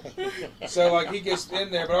kill room. So, like, he gets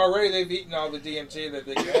in there, but already they've eaten all the DMT that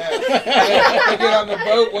they can have. They get on the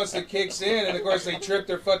boat once it kicks in, and of course they trip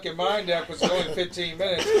their fucking mind out because it's only 15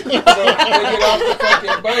 minutes. So they get off the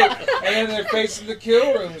fucking boat, and then they're facing the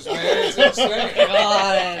kill rooms, man. It's insane.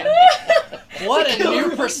 God. What a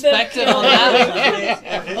new perspective on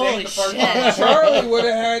that. Holy shit. Charlie would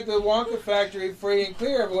have had the Wonka factory free and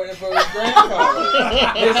clear if it wasn't for his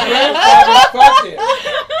grandfather. His grandfather fucked him.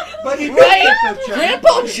 But he Right?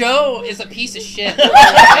 Grandpa Joe is a piece of shit.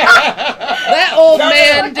 That old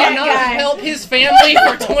man did not help his family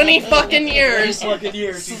for 20 fucking years. Stayed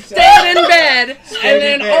in bed, and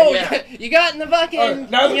then, you got in the fucking,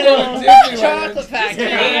 now that you we're know, at Disneyland. chocolate factory.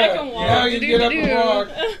 Yeah, I can walk. Now you get up and walk.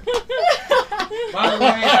 By the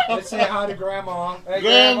way, let's say hi to Grandma. Hey,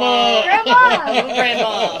 Grandma.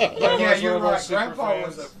 Grandma. But yeah, you're one of our right. super Grandpa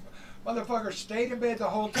was fans. a motherfucker. Stayed in bed the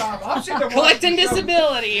whole time. I'm sitting there Collecting watching the show.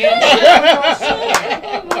 disability. I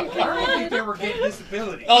don't think they were getting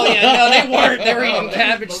disability. Oh yeah, no, they weren't. They were eating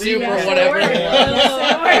cabbage soup or whatever.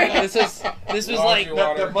 This was like,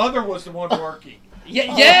 The mother was the one working.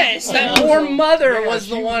 yes, that poor mother Yeah, was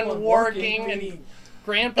the she one working, and meaning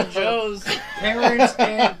Grandpa Joe's. parents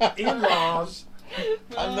and in-laws.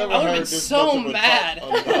 I've never I would have heard been this so much of a mad.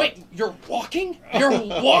 talk- Wait, you're walking? You're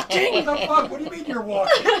walking? What the fuck? What do you mean you're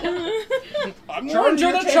walking? I'm Charlie, going to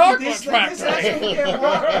you're the taking chocolate this factory. ass over there,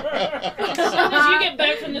 walk. As soon as you get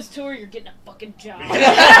back from this tour, you're getting a fucking job.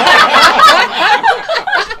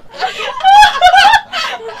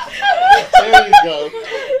 There you go.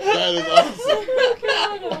 That is awesome.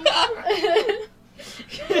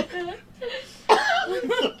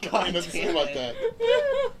 God Nothing damn like it.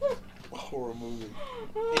 that. Horror movie.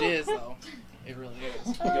 It is, though. It really is.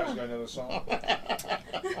 You guys got another song?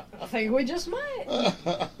 I think we just might.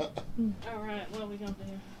 Alright, what are we gonna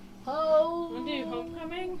do? Oh. Wanna do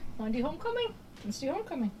Homecoming? Want to do Homecoming? Let's do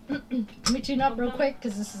Homecoming. Let me tune up real quick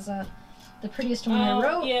because this is the prettiest one I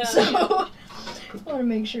wrote. Yeah. So I want to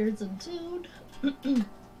make sure it's in tune.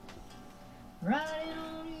 Riding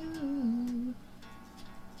on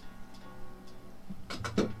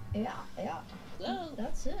you. Yeah.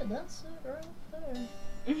 That's it right there.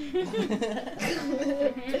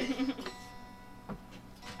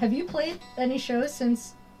 Have you played any shows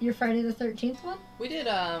since your Friday the 13th one? We did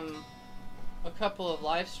a couple of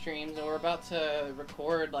live streams, and we're about to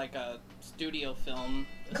record like a studio film.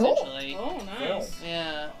 Cool. Essentially. Oh, nice.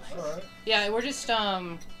 Yeah. Alright. Yeah, we're just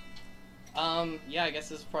yeah, I guess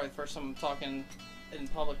this is probably the first time I'm talking in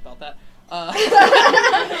public about that.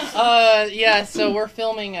 Yeah, so we're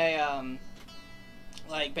filming a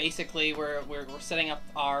like basically we're setting up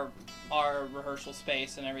our rehearsal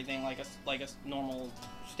space and everything like a normal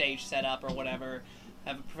stage setup or whatever.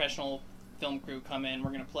 Have a professional film crew come in.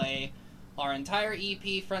 We're gonna play our entire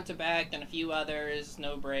EP front to back, then a few others,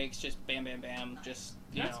 no breaks, just bam, bam, bam, just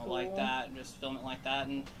That's cool. like that, and just film it like that,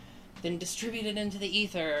 and then distribute it into the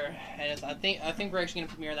ether. And I think we're actually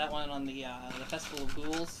gonna premiere that one on the Festival of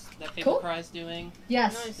Ghouls that Paper Cool. Cry's doing.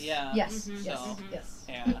 Yes. Nice. Yeah. Yes. Mhm. Yes. So, Yes.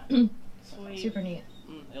 yeah, Sweet. Super neat.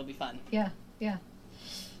 it'll be fun. Yeah. Yeah.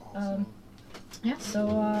 Yeah. So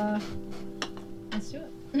let's do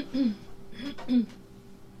it.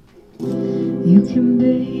 You can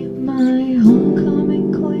be my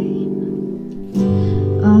homecoming queen.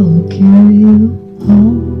 I will carry you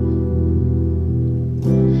home.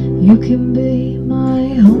 You can be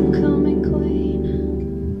my homecoming queen.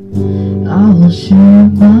 I will share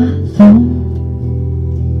my throne.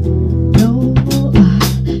 No, I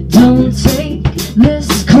don't take this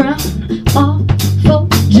crown off for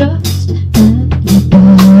just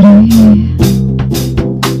anybody.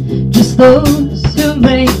 Just those who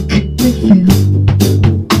make me feel.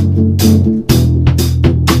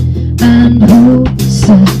 And who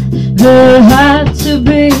said there had to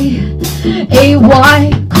be a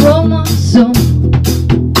Y chromosome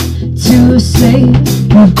to save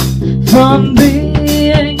me from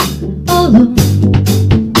being alone?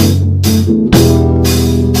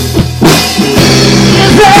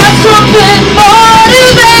 Is there something more to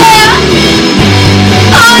that?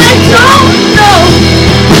 I don't know.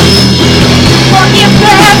 But if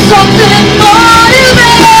there's something more to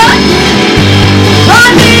that, I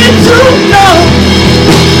need to know.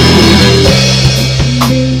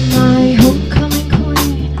 Be my homecoming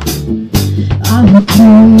queen. I will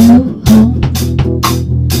carry you home.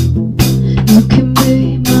 You can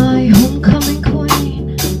be my homecoming queen.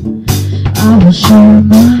 I will share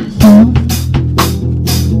my throne.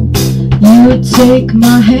 You take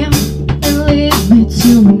my hand and lead me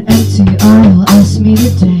to an empty aisle. Ask me to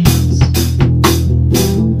dance,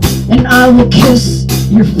 and I will kiss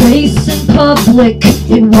your face in public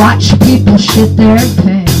and watch people shit their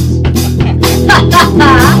pants.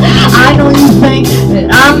 I know you think that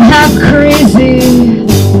I'm half crazy,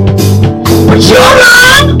 but you're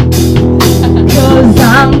wrong, 'cause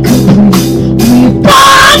I'm completely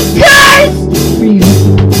bonkers for you.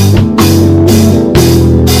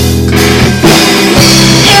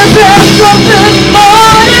 Is there something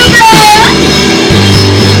more to that?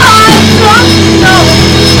 I don't know.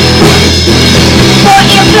 But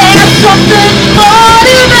if there's something more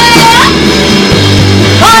to that,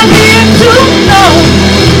 I need to know.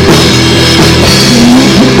 You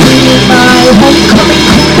can be my homecoming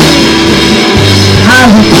queen. I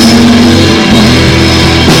will carry you home.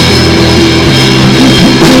 You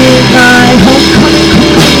can be my homecoming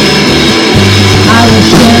queen. I will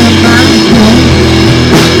share my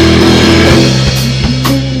throne.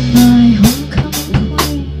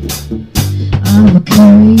 I will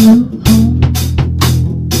carry you home.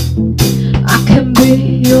 I can be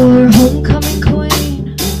your homecoming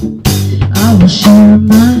queen. I will share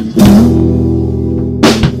my throne.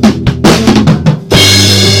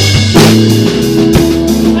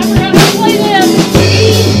 I forgot to play this.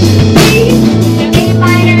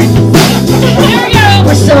 There we go.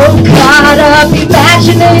 We're so caught up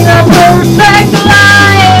imagining a perfect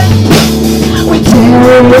life. We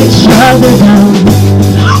tear each other down.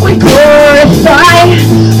 We glorify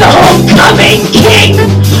the homecoming king.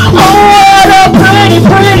 Oh, what a pretty,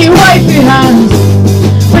 pretty wife he has.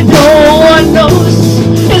 But no one knows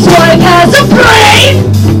his wife has a brain.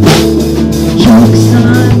 Joke's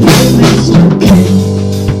on you, Mr. King.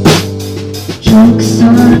 Joke's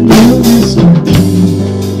on you, Mr. King.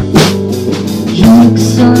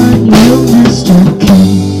 Joke's on you, Mr.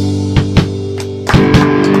 King.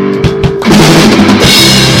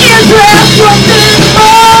 Is there something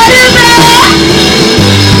more to that?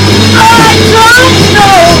 I don't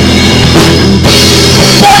know.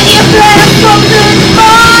 But if there's something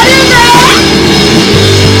more to that,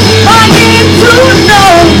 I need to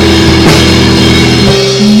know.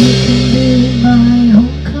 You can be my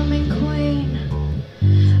homecoming queen.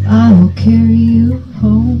 I will carry you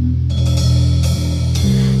home.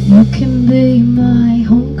 You can be my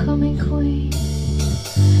homecoming queen.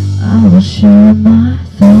 I will share my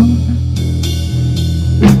throne.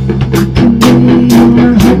 I can be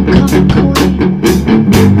your homecoming queen.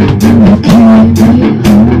 You will carry me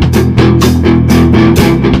home.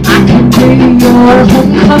 I can be your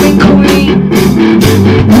homecoming queen.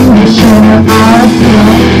 You will share our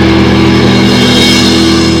throne.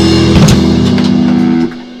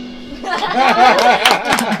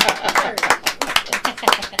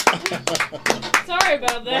 Sorry about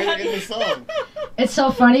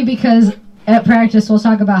funny because at practice we'll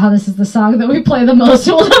talk about how this is the song that we play the most.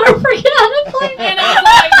 We'll never forget how to play. And I was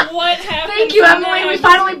like, what happened? Thank you, Emily. next? We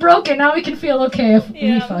finally broke it. Now we can feel okay if we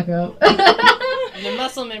Yeah. fuck up. And the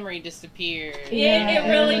muscle memory disappeared. Yeah, it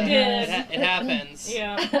really did. It happens.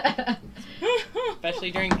 Yeah.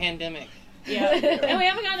 Especially during pandemic. Yeah. And we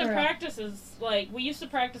haven't gotten to For real. practices. Like, we used to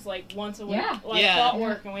practice like once a week. Yeah. Like Yeah. thought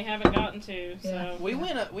work, and we haven't gotten to. So. Yeah. We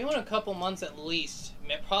went a couple months at least,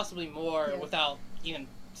 possibly more, Yeah. without even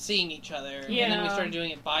seeing each other. And then we Yeah. started doing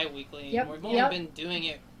it bi-weekly. Yep, We've only yep. been doing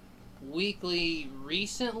it weekly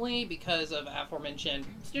recently because of aforementioned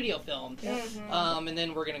studio film. Mhm. And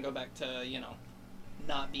then we're gonna go back to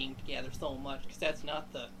not being together so much because that's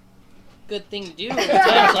not the good thing to do at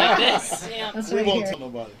times like this. Yeah. That's We right won't here. tell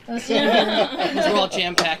nobody. That's right here. Because we're all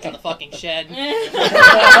jam packed in the fucking shed.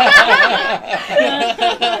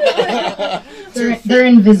 They're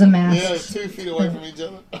in Visimasks. Yeah, it's 2 feet away from each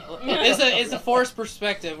other. It's a forced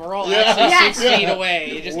perspective. We're all Yeah. actually Yes. 6 feet away.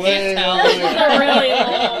 You just Way can't tell. A really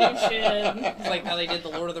long shed. It's like how they did the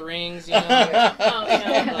Lord of the Rings, Oh,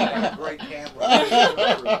 yeah. Great camera.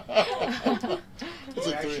 It's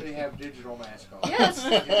We a actually 3. have digital masks on. Yes,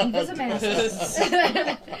 Visimasks.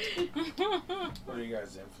 What are you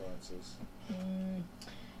guys' influences?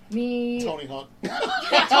 Me. Tony Hawk.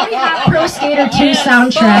 Tony Hawk Pro Skater 2 Yes.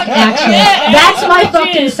 soundtrack, actually. Yeah. That's my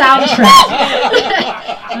fucking Yes. soundtrack.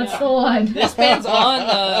 That's the one. This band's on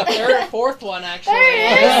the third, fourth one, actually.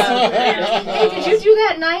 There it is. Hey, did you do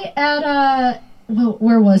that night at, well,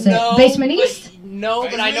 where was it? No, Basement but- East? No,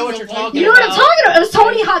 but I know what you're talking You know what I'm about. talking about? It was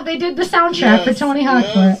Tony Hawk. They did the soundtrack for Yes, Tony Hawk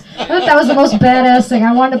yes. for it. I thought that was the most badass thing.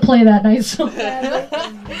 I wanted to play that night so bad.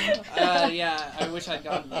 Yeah, I wish I'd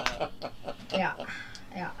gotten that. Yeah.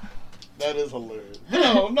 Yeah. That is hilarious.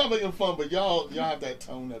 No, I'm not making fun, but y'all have that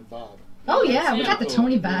tone, that vibe. Oh, yeah. We got the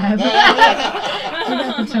Tony vibe. we Yeah.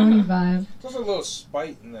 got the Tony vibe. There's a little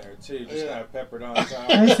spite in there too, just Yeah. kind of peppered on top.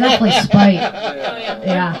 There's definitely spite. Oh,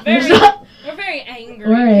 yeah. Yeah. We're very angry.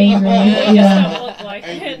 We're angry, We yeah. just don't look like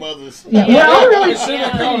Angry it. mothers. Yeah, we're all really. It should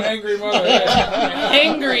have been called Angry Mother. Yeah.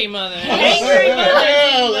 Angry mother. Angry mother.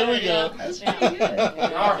 Yeah, there we go. Yeah.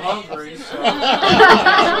 We are hungry, so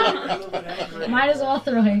a little bit angry. Might as well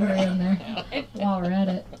throw Angry in there while we're at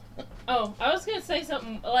it. Oh, I was gonna say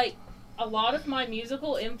something like a lot of my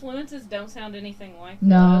musical influences don't sound anything like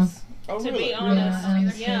No. this. Oh, To really? be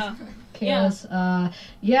honest, Yeah, yeah. Kayla's,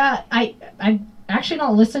 yeah, I actually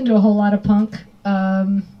don't listen to a whole lot of punk,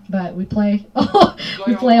 but we play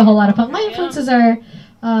we play a whole lot of punk. My Yeah. influences are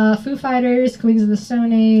Foo Fighters, Queens of the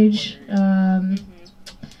Stone Age,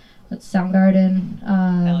 that's Soundgarden.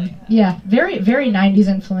 Hell Yeah, very very 90s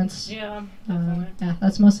influence. Yeah, definitely. Yeah,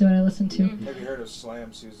 that's mostly what I listen to. Mhm. Have you heard of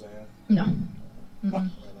Slam Suzanne? No. Mm-mm.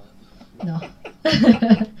 No.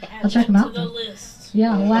 Add I'll check them to out. the then. list.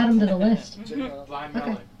 Yeah, I'll add them to the list. Blind Okay.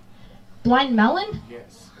 Melon. Blind Melon?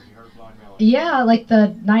 Yes. Have you heard of Blind Melon? Yeah, like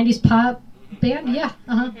the 90s pop band? Yeah,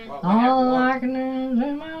 uh-huh. Well, they have All one. I can do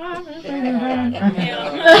is my life is Yeah. Okay.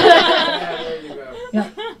 Yeah, there you go.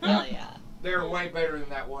 Yep. Hell yeah. They're way better than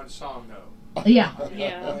that one song, though. Yeah.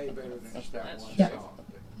 Yeah. Way better than just that That's one true. song.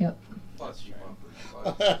 Yep. Plus you bumpers.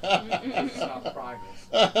 It's not Primus.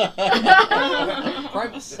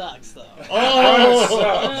 Primus sucks, though. Oh!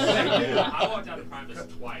 I walked out of Primus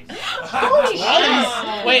twice. Holy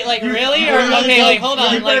shit. Wait, like, really? Or, okay, like, hold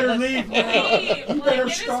on. You Like, better let's- leave. Hey, You like, better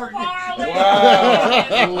get as start. far away Wow.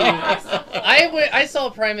 from it as possible. I saw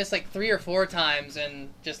Primus like 3 or 4 times and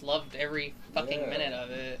just loved every fucking Yeah. minute of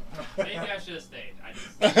it. Maybe I should have stayed. I just.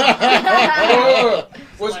 Oh,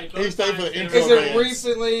 was, Like, He those stayed for the times they intro is were- it bands.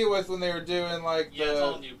 recently with when they were doing like Yeah, it's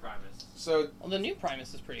all the new Primus. so Well, the new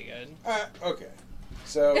Primus is pretty good. okay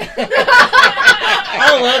so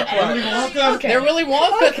I love Primus. Okay. Their Willy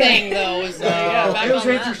Wonka thing, though, was back It was on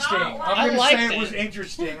that. interesting. I I'm going to liked say it. it was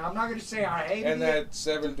interesting. I'm not going to say I hated And it. that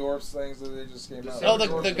Seven Dwarfs things that they just came out. Oh,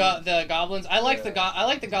 with. the goblins. I like Yeah. I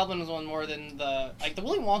like the goblins one more than the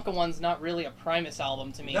Willy Wonka one's not really a Primus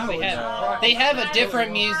album to me. No, they it's have not. they have a That's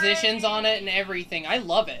different right. musicians on it and everything. I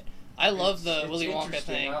love it. I love the It's Willy Wonka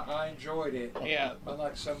interesting. thing. I enjoyed it. Yeah.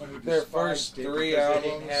 Unlike someone who Their despised first it 3 because albums. They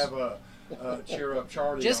didn't have a Cheer Up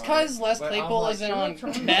Charlie. Just on because it. Les But I'm Claypool like, isn't Cheer on Up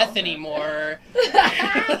Charlie's meth on there. anymore.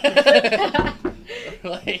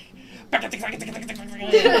 Like,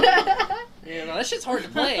 you know, that shit's hard to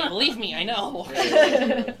play. Believe me, I know.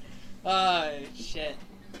 Shit.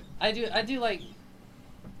 I do like.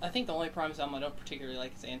 I think the only Primus album I don't particularly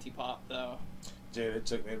like is Anti-Pop, though. Dude, it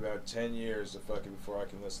took me about 10 years to fucking before I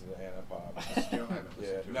can listen to Anna Pop. Still haven't Yeah,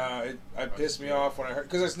 listened to it. no, it pissed me off when I heard,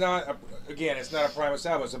 because it's not a Primus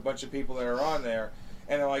album. It's a bunch of people that are on there,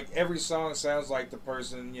 and they're like every song sounds like the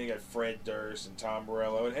person. You got Fred Durst and Tom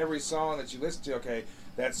Morello, and every song that you listen to, okay,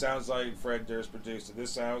 That sounds like Fred Durst produced it.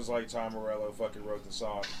 This sounds like Tom Morello fucking wrote the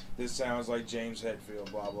song. This sounds like James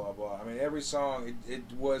Hetfield, blah, blah, blah. I mean, every song, it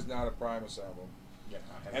was not a Primus album. Yeah,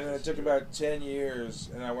 And then it took about 10 years,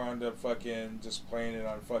 and I wound up fucking just playing it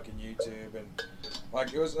on fucking YouTube. And,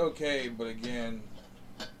 like, it was okay, but again,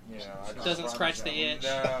 you know. It doesn't scratch the itch.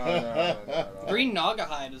 No. Green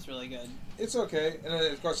Naugahyde is really good. It's okay. And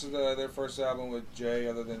then, of course, their first album with Jay,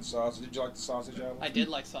 other than Sausage. Did you like the Sausage album? I did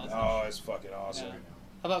like Sausage. Oh, it's fucking awesome. Yeah.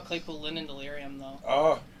 How about Claypool Lynn and Delirium, though?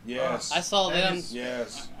 Oh, yes. I saw them.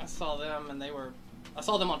 Yes. I saw them, and I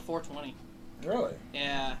saw them on 420. Really?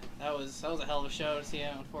 Yeah, that was a hell of a show to see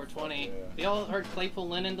it on 420. Yeah. We all heard Claypool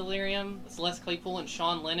Lynn and Delirium. It's Les Claypool and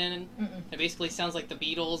Sean Lennon. It basically sounds like the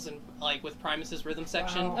Beatles and like with Primus's rhythm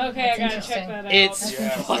section. Wow. Okay, That's I gotta interesting. check that out. It's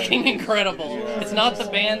Yeah, fucking incredible. Yeah. It's not the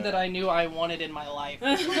band that I knew I wanted in my life.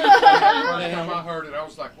 First time I heard it, I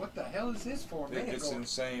was like, "What the hell is this for?" Man, It's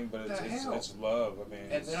insane, but What the hell? it's love. I mean,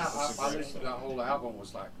 And then I it's a great listened to the song. whole album.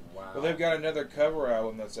 Was like, wow. Well, they've got another cover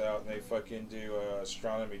album that's out, and they fucking do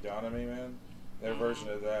Astronomy Donomy, man. Their version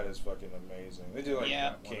of that is fucking amazing. They do like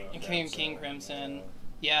King Crimson.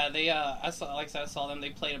 Yeah, they I saw, like I said, I saw them. They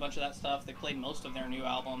played a bunch of that stuff. They played most of their new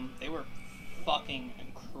album. They were fucking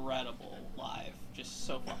incredible live. Just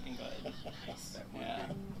so fucking good. Yeah.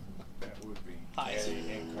 That would be. Hi.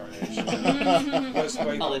 Incarnation. Les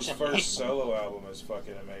Claypool's Allegedly. first solo album is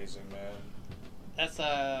fucking amazing, man. That's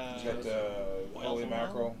He's got Holy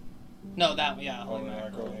Mackerel. No, that yeah. Holy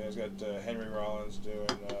Mackerel. Yeah, he's got Henry Rollins doing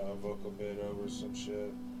a vocal bit over some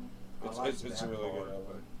shit. It's a really good album.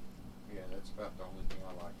 But yeah, that's about the only thing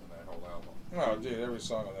I liked in that whole album. Oh, dude, every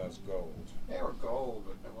song on that's gold. They were gold,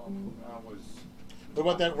 but I was. What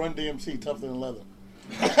about that Run DMC, Tougher Than Leather?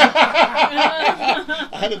 I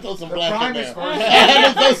had to throw some black in there. I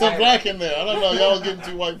had to throw some black in there. I don't know. Y'all was getting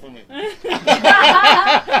too white for me.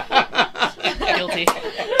 Guilty.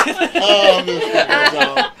 Oh, I'm just kidding,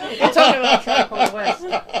 y'all. We're talking about Tribe Called Quest. Yeah,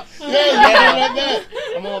 like that.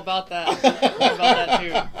 I'm all about that. I'm about that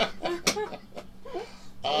too.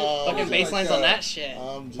 Fucking bass lines on that shit.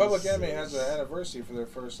 Public Enemy has an anniversary for their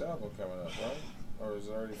first album coming up, right? Or is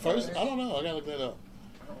it already First? I don't know. I gotta look that up.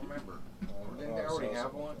 I don't remember. Didn't they already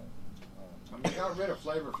have one? I mean, they got rid of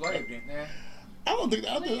Flavor Flav, didn't they? I think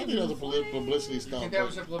that was a publicity You stunt. think that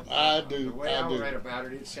was a I do. The way I do. read about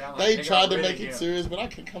it, it sounded like They got tried to rid make of it him. serious, but I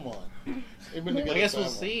can come on. They've been together. I guess so we'll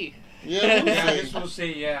long. see. Yeah, I guess we'll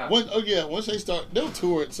see. Yeah. Once they start, they'll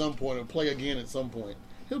tour at some point or play again at some point.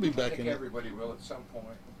 He'll be I back think in it. everybody will at some point.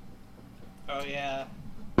 Oh yeah.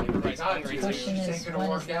 Everybody's Got hungry to. too. Question This is, ain't gonna when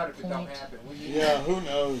work is the out if it don't point? happen. Yeah, who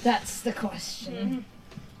knows? That's the question.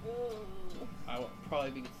 I will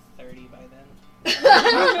probably be 30 by then.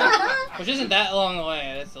 Which isn't that long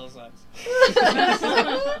away. That still sucks.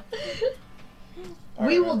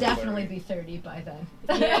 We will definitely be 30 by then.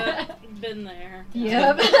 Yeah, been there.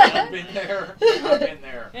 Yep. I've been there. I've been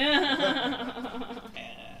there. Yeah.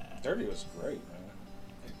 30 was great, man.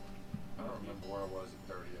 I don't remember where I was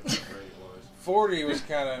at 30. That's how great it was. 40 was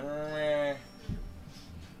kind of meh.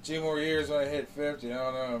 2 more years when I hit 50. I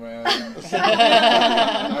don't know, man. I've got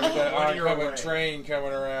that One year oncoming away. train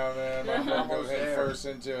coming around, man. I'm gonna go Almost head there. first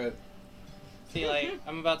into it. See, like,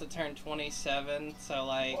 I'm about to turn 27, so,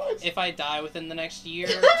 like, if I die within the next year,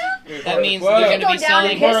 You're part that of the means club. they're going to Go be down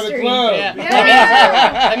in selling... Part of the history. club. Yeah.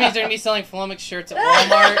 Yeah. That means they're going to be selling FLUMMOX shirts at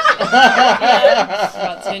Walmart.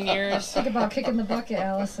 About 10 years. Think about kicking the bucket,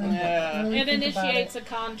 Allison. Yeah. Really It think about initiates it. a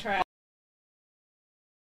contract.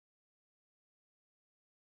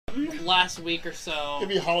 Last week or so. Give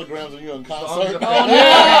me holograms of you in long as concert. the-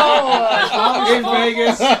 Oh, no! In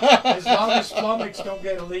Vegas. As long as FLUMMOX don't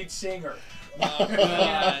get a lead singer. Oh,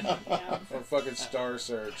 God. Or fucking Star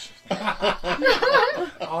Search. On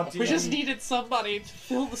We TV. just needed somebody to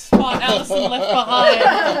fill the spot Allison left behind.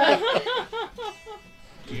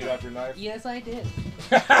 You get out your knife? Yes, I did.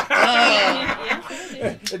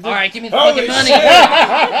 All right, give me the Holy fucking money.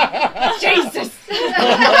 shit! Jesus!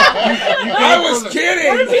 I was kidding!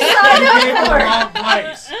 What did we sign You up came to the for? wrong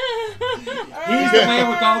place. He's the man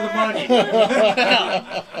with all the money.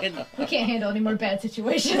 We can't handle any more bad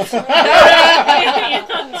situations.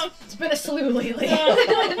 It's been a slew lately.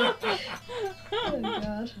 Oh,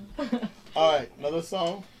 God. All right, another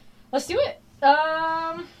song. Let's do it.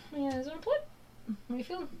 Yeah, is it a play? What are you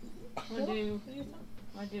feeling?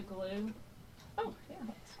 I do glue. Oh, yeah.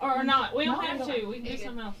 Or not. We don't No, have we to. don't. We can do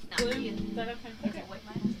something else. No, Glue? you- Is that okay? Okay.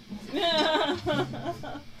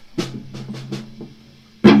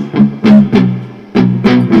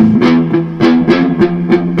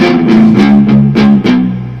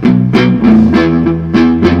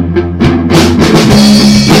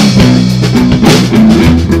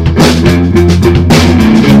 Thank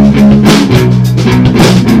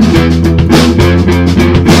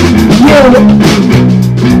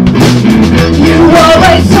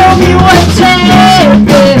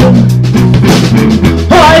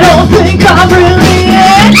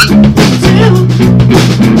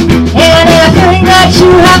that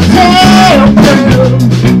you have sailed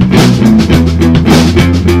through.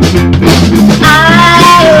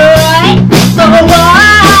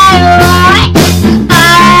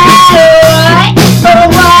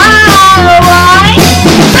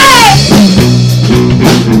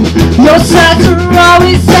 Your sights are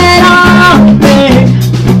always set on me.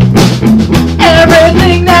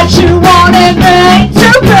 Everything that you wanted me to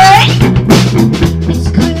be. It's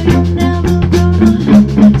clear you're never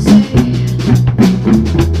gonna say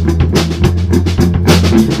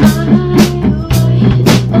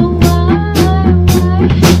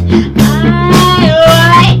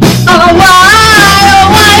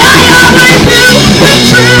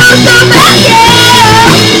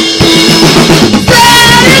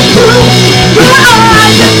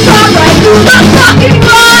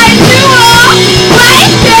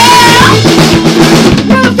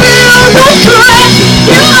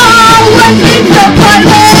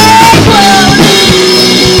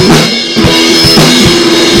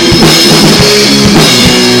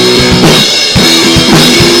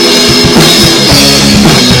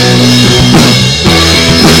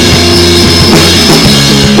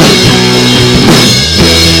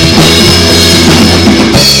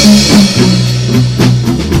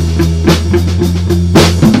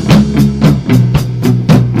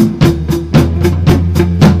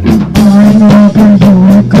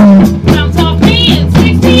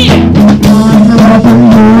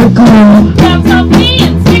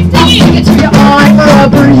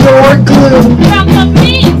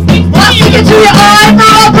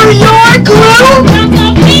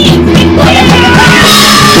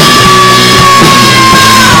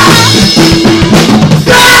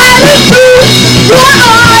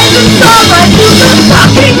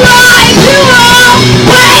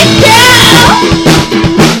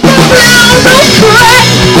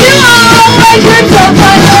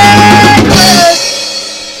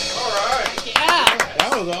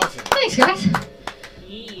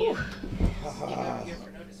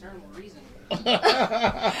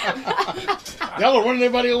Y'all were running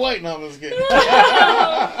everybody away. No, I'm just kidding.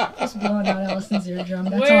 Just blowing out Allison's eardrum.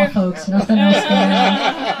 That's all, folks. Nothing else going on.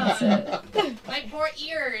 That's it. My poor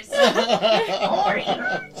ears. I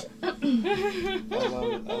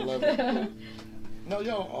love it. No,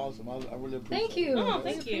 y'all are awesome. I really appreciate Thank you. Oh, We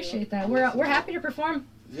thank you. appreciate that. We're happy to perform.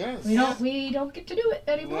 Yes. We don't get to do it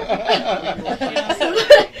anymore.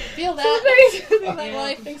 Feel So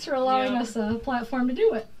that. thanks for allowing us a platform to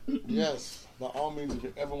do it. Yes. By all means, if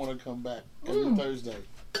you ever want to come back every Thursday.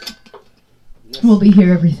 Yes. We'll be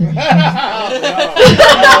here every Thursday.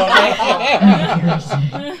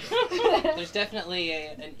 There's definitely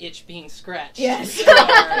an itch being scratched. Yes.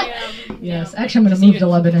 Yeah. Yes. Actually, I'm going to move to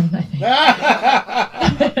Lebanon, I think.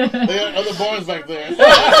 There are other bars back there.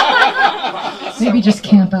 Maybe just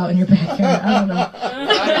camp out in your backyard. I don't know.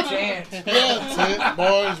 Not a chance. That's it.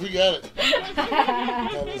 Bars, we got it.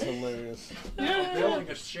 That is hilarious. I'm building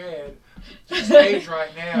a shed. Stage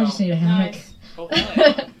right now. I just need a hammock. Nice. Oh,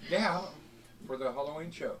 yeah. Yeah, for the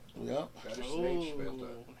Halloween show. Yep. Got a stage built Ooh,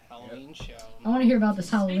 up. Halloween show. I want to hear about this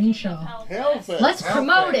Halloween show. Hellfest. Let's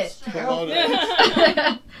promote it. Promote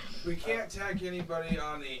it. We can't tag anybody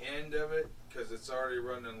on the end of it because it's already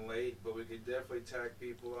running late, but we could definitely tag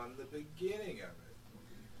people on the beginning of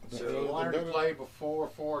it. So if you So wanted to play before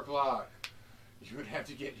 4 o'clock, you would have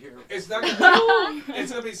to get here. it's not gonna be,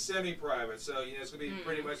 it's gonna be semi-private. So it's gonna be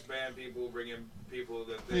pretty much band people bringing people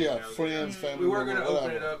that they Yeah, friends, family. We were gonna whatever.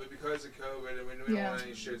 open it up, but because of COVID, we don't want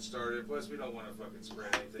any shit started. Plus, we don't want to fucking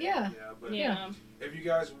spread anything. Yeah. But Yeah. if you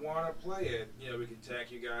guys want to play it, we can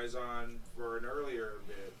tag you guys on for an earlier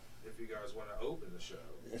bit if you guys want to open the show.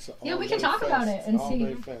 Yeah, we can talk about it and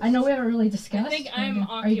see. Fest. I know we haven't really discussed. I think I'm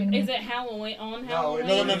Are you occupied. gonna- Is it Halloween on No, Halloween?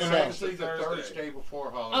 No. it's actually the Thursday. Thursday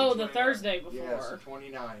before Halloween. Oh, the Thursday before. Yes, the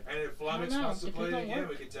 29th. And if FLUMMOX know, wants to play it depends on again, work.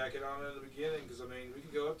 we can tack it on in the beginning because we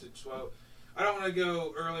can go up to 12. I don't want to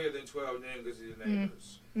go earlier than 12 noon because of the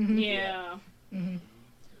neighbors. Yeah.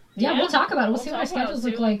 Yeah, we'll talk about it. We'll see what our talk about it, schedules see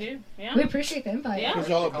look what we like. do. Yeah. We appreciate the invite. Yeah. Because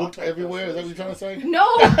y'all are booked everywhere. Is that what you're trying to say? No.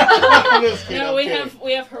 I'm just kidding, No, I'm we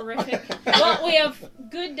kidding. have horrific. Well, we have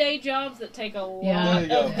good day jobs that take a lot Yeah. There you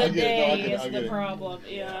go. of I the get it. No, I day get it. I is get the it. problem.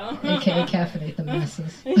 Yeah. AKA caffeinate the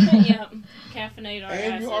masses. Yep. Caffeinate our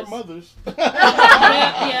And asses. you are mothers. Yep.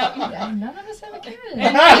 Yeah, none of us have a kid.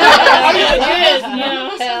 Yeah,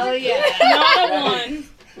 no. Hell yeah. Not a one.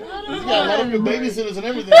 You got a lot of your babysitters and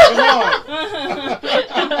everything. Come on.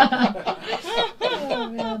 Oh,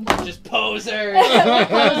 man. Just posers.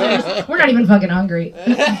 We're not even fucking hungry.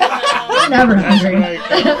 We're never hungry. Right,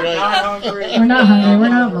 right. Not hungry. We're not hungry. We're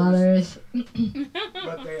not mothers.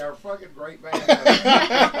 But they are fucking great bands.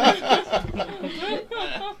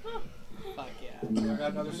 Fuck yeah.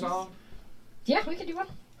 got another song? Yeah, we can do one.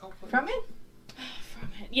 From it?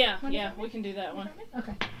 Yeah, we can do that one.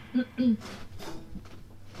 Okay.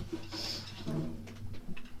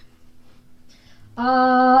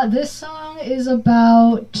 This song is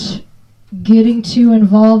about getting too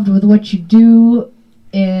involved with what you do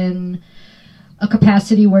in a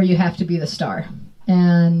capacity where you have to be the star.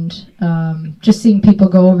 And just seeing people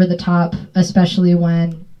go over the top, especially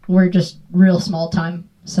when we're just real small time.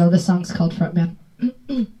 So this song's called Frontman.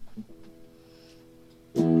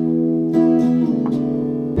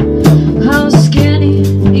 How skinny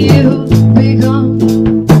you become,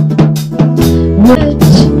 what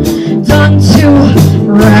done to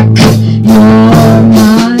wreck your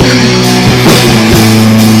mind.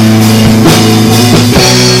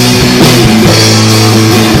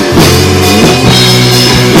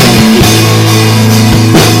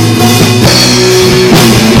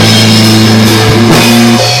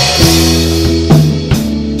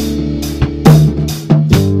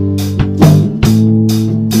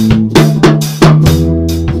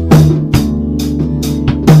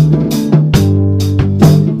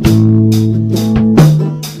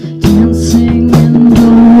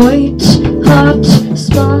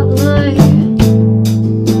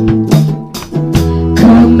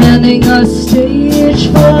 A stage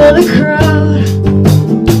for the crowd,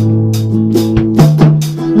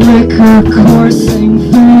 liquor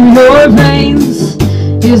coursing through your veins.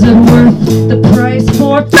 Is it worth the price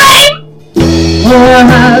for fame? Or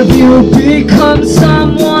have you become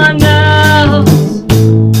someone else?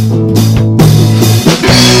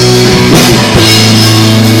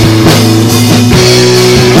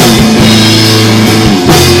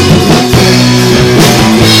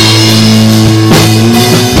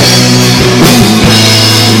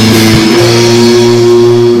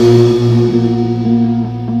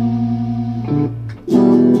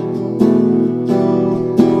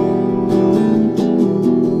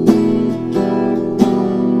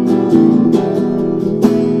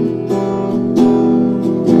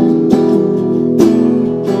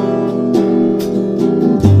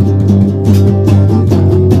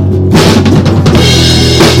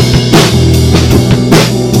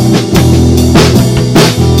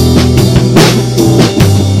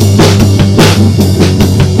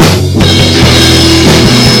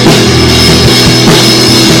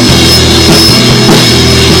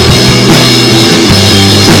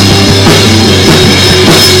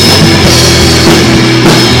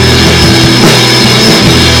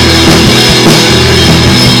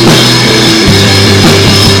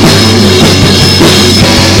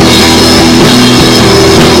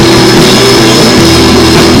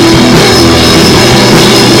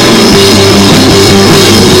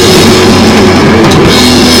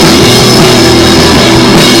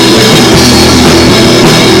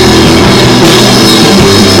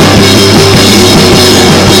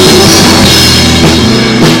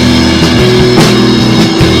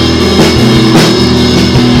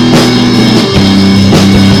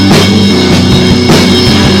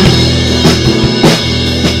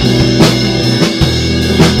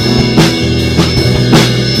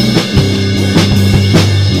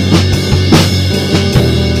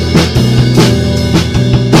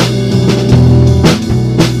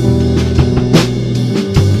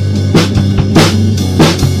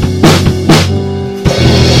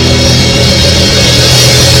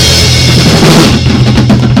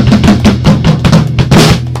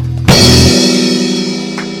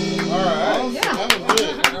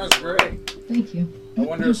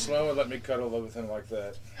 Sloan would let me cuddle with him like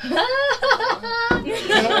that.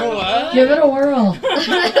 Give it a whirl.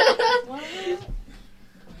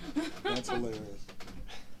 That's hilarious.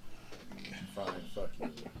 Fine, fuck you.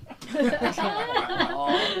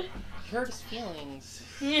 Oh, hurt his feelings.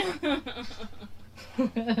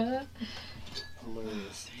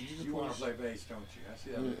 Hilarious. You want to play bass, don't you? I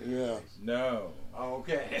see that. Yeah. No. Oh,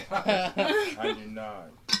 okay. I do not.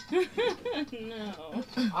 No.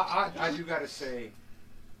 I do got to say,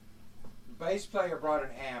 the bass player brought an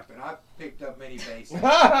amp, and I picked up many basses.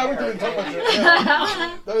 That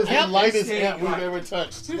is the lightest amp we've ever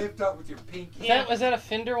touched. Lift up with your pinky. Was that a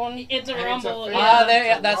Fender one? It's a Rumble.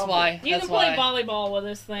 That's why. You can play volleyball with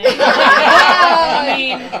this thing. I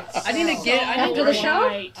mean, I need to get. After the show?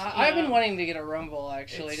 I've been wanting to get a Rumble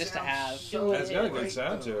actually, just to have. It's got a good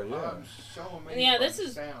sound to it, yeah. Yeah, this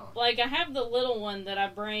is like I have the little one that I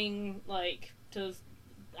bring like to.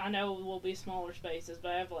 I know will be smaller spaces,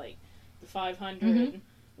 but I have like the 500,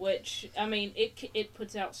 which I mean it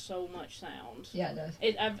puts out so much sound. Yeah, it does.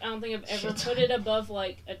 I don't think I've ever put it above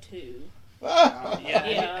like a 2.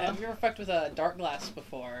 Yeah. Have you ever fucked with a dark glass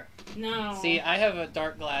before? No. See, I have a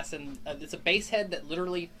dark glass, and it's a base head that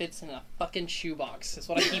literally fits in a fucking shoebox. That's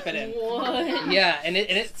what I keep it in. What? Yeah, and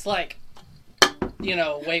it's like,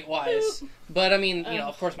 weight-wise. But, I mean,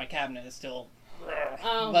 of course my cabinet is still...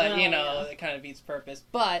 but, it kind of beats purpose.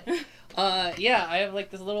 But, yeah, I have, like,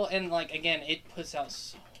 this little... And, like, again, it puts out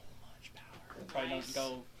so much power. I probably don't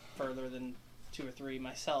go further than 2 or 3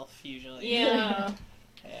 myself, usually. Yeah.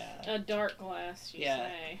 Yeah. A dark glass, you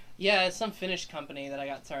say. Yeah, it's some Finnish company that I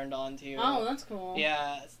got turned on to. Oh, that's cool.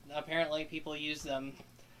 Yeah, apparently people use them,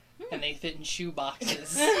 and they fit in shoe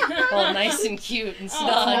boxes. All nice and cute and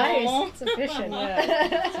snug. Nice. It's efficient.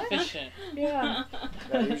 Yeah, it's efficient. Yeah.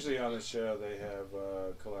 Now, usually on the show, they have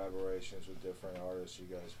collaborations with different artists. You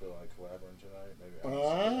guys feel like collaborating tonight? Maybe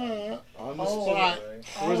on the spot.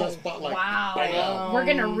 Where's that spotlight? Wow. We're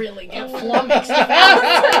going to really get flummoxed about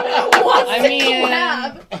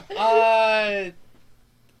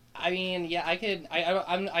I mean, yeah, I could.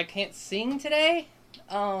 I can't sing today.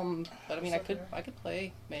 But I mean, I could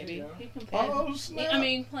play maybe. He can play. Oh snap! I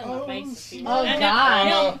mean, play my face. Oh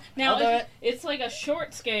god! Now it's like a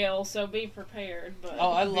short scale, so be prepared. But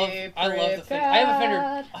I love the Fender. I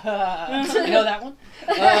have a Fender. You know that one?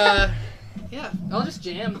 Yeah, I'll just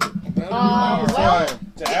jam. To Allison.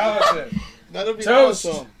 That'll be Toast.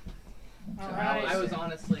 awesome. All right. I was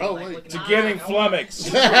honestly to getting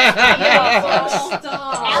flummoxed. Allison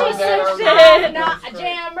said not a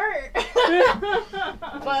jammer.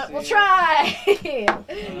 But we'll try.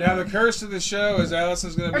 Now the curse of the show is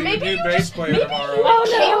Allison's going to be the new bass player tomorrow. Oh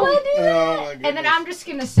no! We'll do it. Oh, my And then I'm just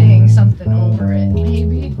gonna sing something over it,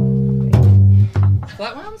 maybe.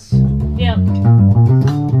 Flatlands? Yep.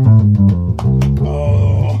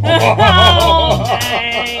 Oh.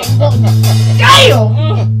 Dang.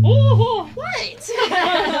 Damn! What?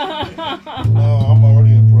 I'm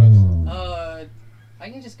already impressed. I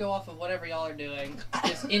can just go off of whatever y'all are doing.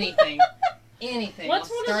 Just anything. Anything. What's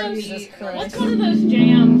one of Christ. those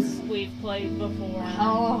jams we've played before?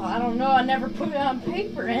 Oh, I don't know. I never put it on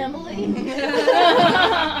paper, Emily.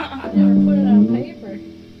 I never put it on paper.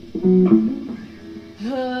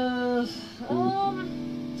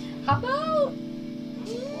 How about?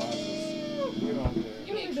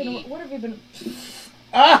 What have you been?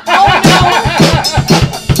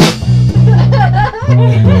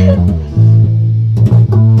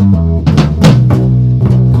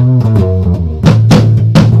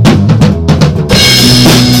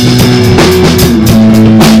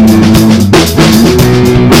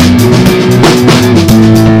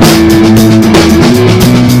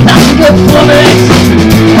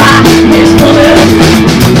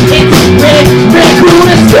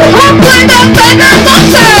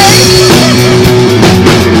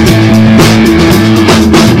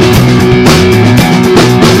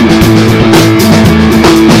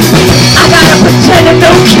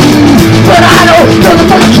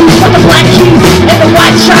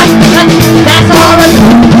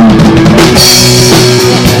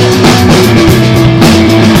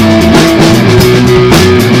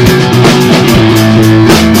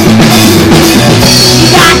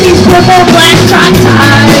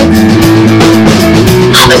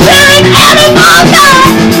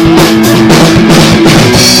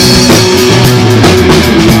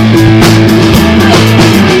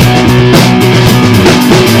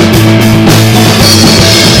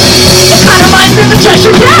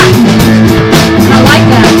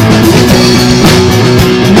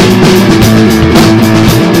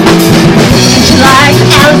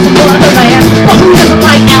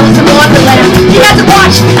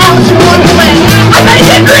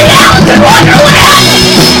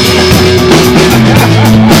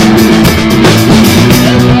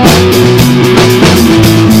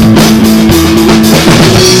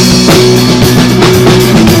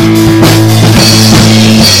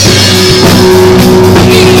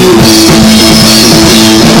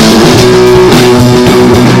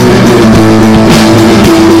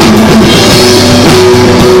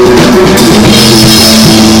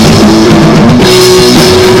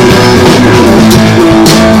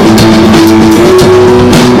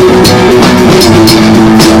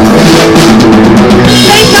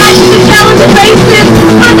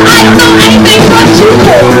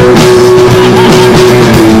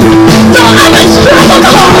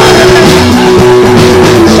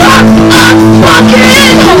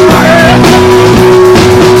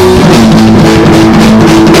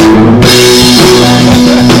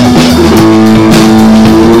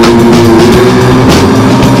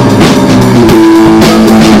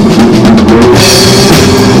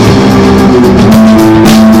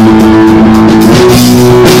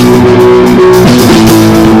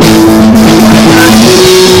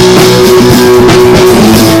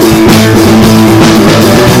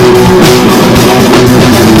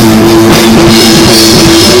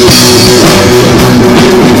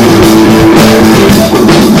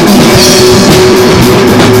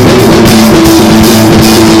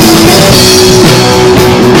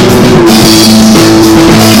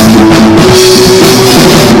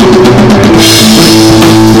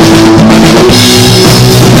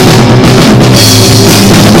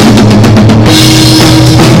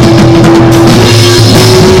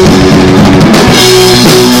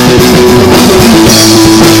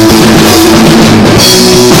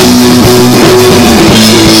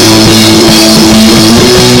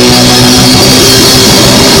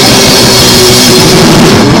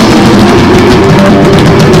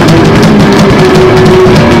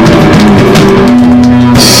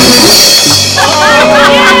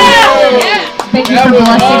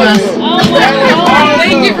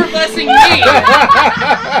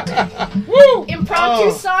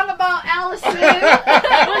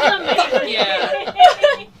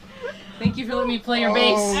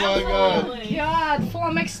 face. Oh my god. God,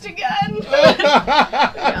 flummoxed again. So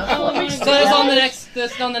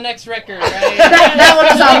that's on the next record, right? that one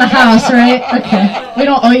is on the house, right? Okay. We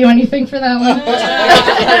don't owe you anything for that one. But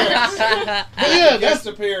yeah, Guest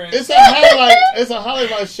appearance. it's a highlight. It's a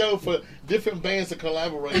highlight show for different bands to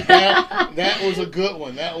collaborate. That was a good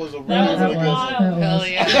one. That was a really, really good one. Hell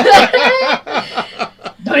yeah.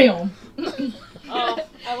 Damn. Oh,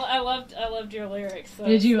 I loved your lyrics. So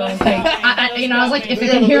Did you? that's Okay. got me. I was like, if they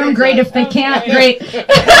Yeah, can hear them, great. If they That was can't, great. great.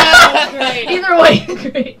 That was great. Either way,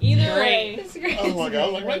 great. Either way. It's great. Oh my god! I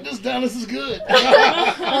was like, write this down. This is good. Well,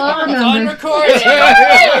 I'll It's on remember. recording.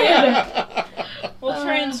 We'll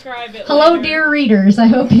transcribe it. Hello, later. dear readers. I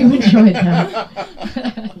hope you enjoyed that.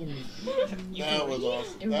 That was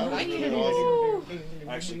awesome. That was really awesome.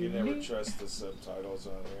 Actually, you never trust the subtitles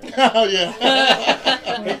on there. Oh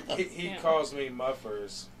yeah. He calls me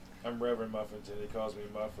Muffers. I'm Reverend Muffington. He calls me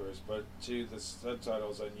Muffers, but to the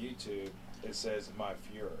subtitles on YouTube, it says My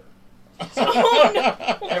Fuhrer. So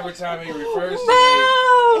every time he refers to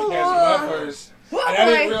me as Muffers, and I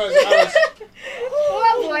didn't realize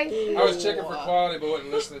I was checking for quality, but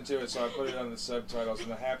wasn't listening to it, so I put it on the subtitles,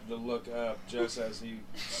 and I happened to look up just as he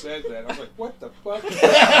said that. I was like, "What the fuck?" And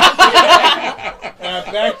I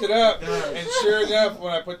backed it up, and sure enough,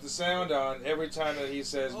 when I put the sound on, every time that he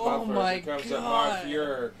says Muffers, it comes up My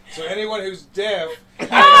Fuhrer. So anyone who's deaf,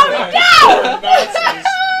 Nazis.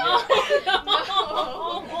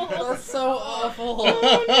 That's so awful.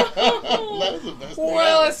 That's the best thing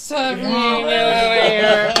Well, ever. it's time for me to get out of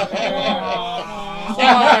here.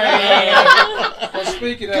 Well,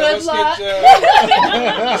 speaking of, Good luck.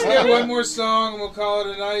 let's get one more song and we'll call it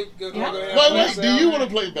a night. We'll go ahead and Wait, close do out. you want to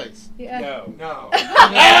play bass? No. No.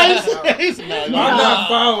 I'm not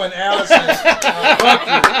following Allison. Fuck you.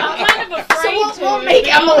 I'm kind of afraid We'll make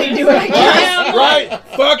Emily do it, I guess. Right.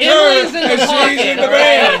 Fuck her. Emily's in the Because she's pocket, in the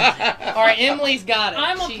band. All right, Emily's got it.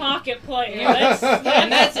 I'm a She- pocket player.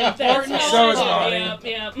 And that's important. That's So how is I Bonnie. do.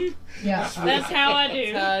 Yep. Yeah. That's how I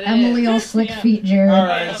do. Emily all slick Yeah. feet, Jared. All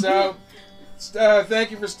right. So,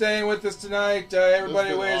 thank you for staying with us tonight. Everybody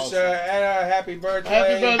It's been wish awesome. Anna a happy birthday.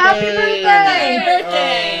 Happy birthday! Happy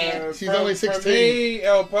birthday! She's from, only From 16. me,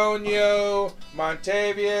 El Ponyo,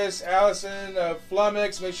 Montavious, Allison of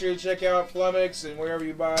FLUMMOX. Make sure you check out FLUMMOX and wherever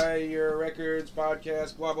you buy your records,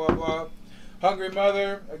 podcasts, blah, blah, blah. Hungry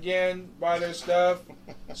Mother, again, buy their stuff.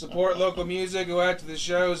 Support local music. Go out to the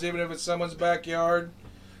shows, even if it's someone's backyard.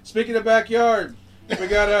 Speaking of backyard, we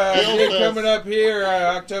got a gig coming up here,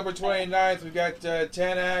 October 29th. We've got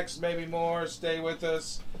 10 acts, maybe more. Stay with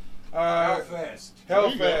us. Hellfest. There you go. Oh,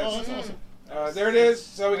 Hellfest. that's awesome. There it is.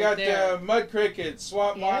 So we got Right there. Mud Crickets,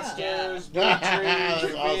 Swamp Monsters, Blue That's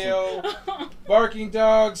Trees, Reveal, Barking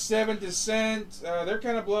Dogs, Seven Descent. They're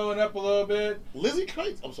kind of blowing up a little bit. Lizzie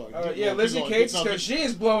Cates. I'm sorry. Yeah, Lizzie Cates, because she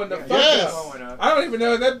is blowing the fuck Yes. up. I don't even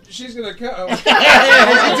know that she's going to come. She's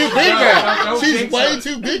too big now. Don't She's jinx way her.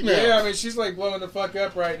 too big now. Yeah, I mean, she's like blowing the fuck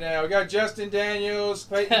up right now. We got Justin Daniels,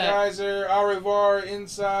 Clayton Kaiser, Au Revoir,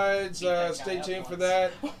 Insides. Stay tuned for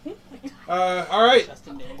that. All right.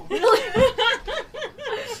 Justin Daniels.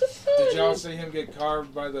 Did y'all see him get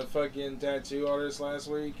carved by the fucking tattoo artist last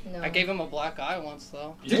week? I gave him a black eye once,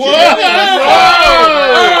 though. Did Whoa! you?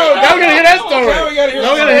 Oh! Now we gotta hear that story. Now we gotta hear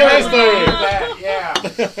Now we gotta hear that Yeah.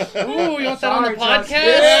 Ooh, you want that on the Sorry, podcast?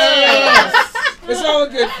 Justin. Yeah. It's all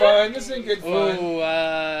good fun. This ain't good fun. Ooh,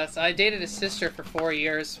 so I dated his sister for 4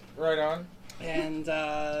 years. Right on. And,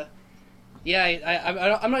 yeah, I'm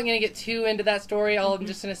not going to get too into that story. All I'm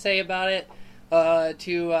just going to say about it,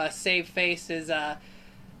 to save face, is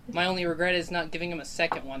my only regret is not giving him a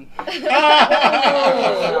second one. All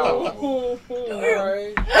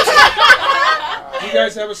right. You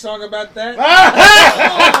guys have a song about that?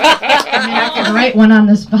 I mean, I could write one on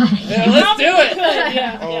the spot. Yeah, let's do it.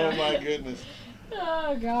 Yeah. Oh my goodness.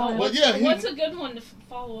 Oh, God. Well, yeah, What's a good one to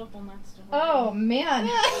follow up on that story? Oh, man.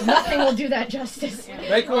 Nothing will do that justice.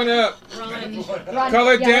 Make one up. Run. Run. Call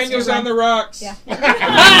it Yeah, let's Daniels do on the Rocks. Yeah.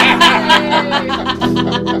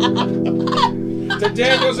 The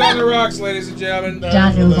Daniels on the Rocks, ladies and gentlemen.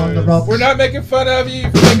 Daniels on the ropes. We're not making fun of you.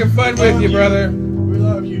 We're making fun with you, brother. We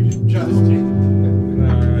love you, Justin.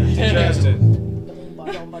 All right, Justin.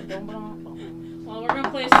 Well, we're going to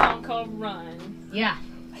play a song called Run. Yeah.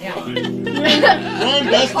 Yeah. Run, Good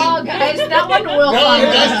Dusty. call, guys. That one will Run, follow.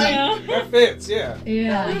 Dusty. That fits, yeah.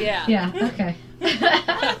 Yeah. Yeah. Yeah. Okay.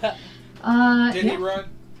 Did he run?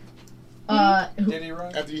 Did he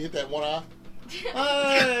run? After you hit that one eye. Did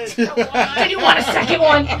you want a second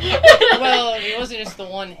one? Well, it wasn't just the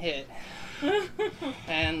one hit.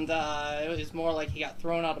 And it was more like he got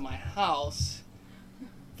thrown out of my house.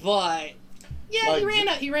 But Yeah, Like,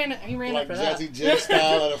 he ran like after that. Jazzy J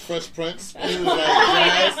style at a Fresh Prince. It was like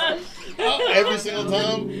jazz every single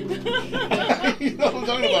time. You know what I'm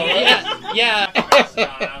talking about, right? Yeah.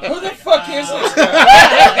 Who the fuck is this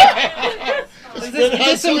guy? This is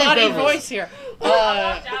disembodied voice here. I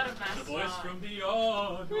walked out of The voice Mastodon. from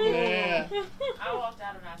beyond. Yeah. I walked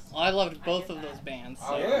out of Mastodon. I loved both of those bands. So.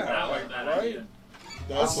 Oh, That yeah, was that right. idea.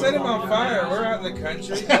 Let's set him on fire. We're out in the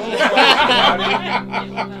country. No one's talking about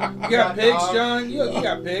it. You got pigs, John? You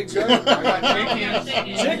got pigs, right? I got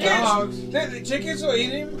chickens. Chickens? The chickens will eat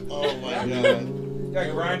him. Oh my god. You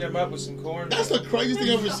gotta grind him up with some corn. That's the craziest thing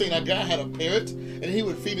I've ever seen. A guy had a parrot, and he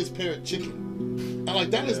would feed his parrot chicken. I'm like,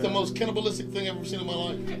 that is the most cannibalistic thing I've ever seen in my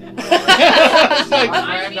life. It's like, My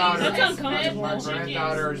granddaughter, That's uncomfortable. my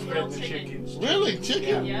granddaughter has fed the chickens. really?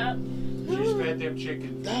 Chicken? Yep. She's fed them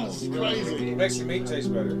chickens. That is crazy. It makes the meat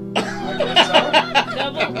taste better.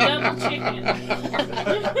 Double chicken.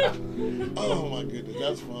 Oh my goodness,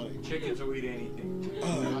 that's funny. Chickens will eat anything.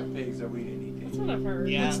 Not pigs will eat anything. That's what I've heard.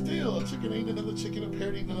 But Yeah. still, a chicken ate another chicken, a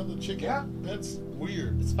parrot ate another chicken. Yeah. That's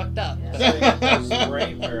weird. It's fucked up. Those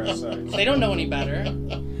brain parasites. They don't know any better.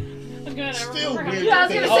 Good, I Still remember weird. Yeah, I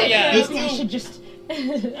was gonna Oh, say, yeah. maybe I should just. I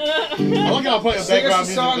like how I play a Sing background us a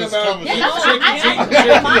music song this about conversation. chickens.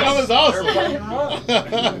 That was awesome. They're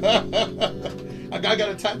fucking A guy got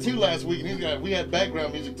a tattoo last week, and we had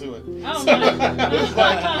background music to it. Oh,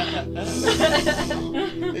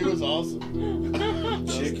 It was awesome.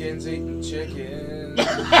 Chickens eating chickens.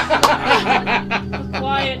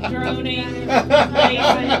 quiet droning in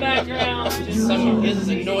the background. This is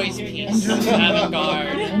a noise piece.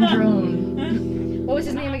 Avant-garde. And drone. What was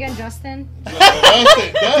his name again? Justin?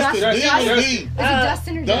 Dustin, Justin. D. Is it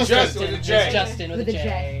Dustin or Dustin. Justin? Just with a It's J. Justin with a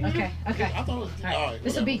J. Okay, okay. I thought it was. All right.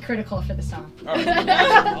 This will be critical for the song. All right.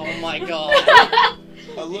 Oh my god.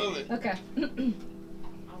 I love it. Okay.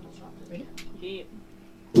 Yeah.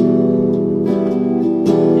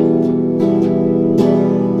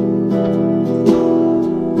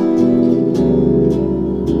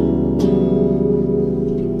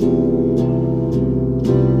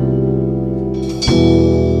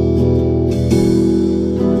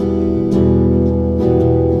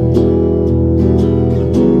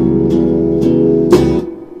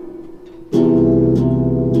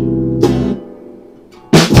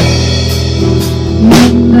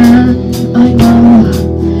 I know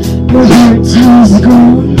your heart has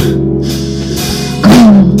grown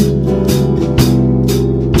cold.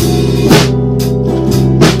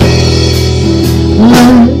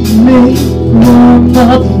 Let me warm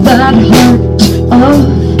up that heart of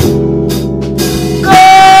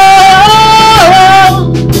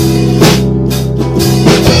gold.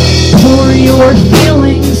 Pour your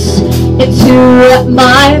feelings into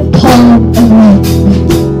my palm and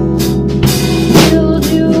build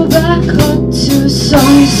you back up to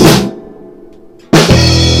size.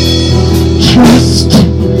 Trust in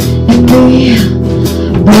me,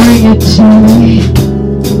 bring it to me.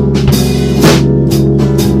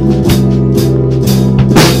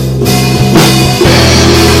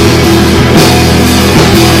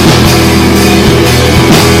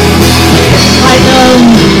 I know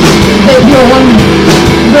that you're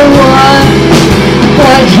the one,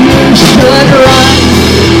 but you should run.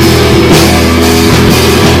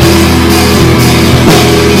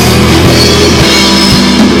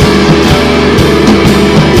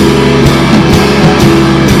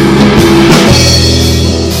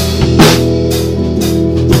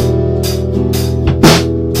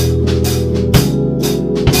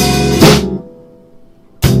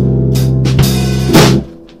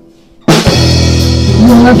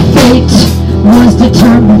 Your fate was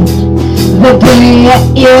determined the day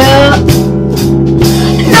you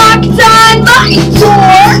knocked on my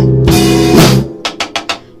door.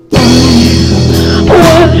 I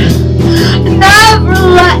would never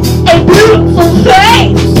let a beautiful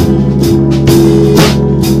face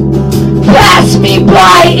pass me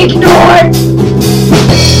by ignored.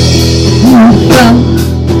 You fell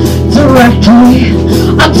directly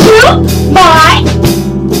onto my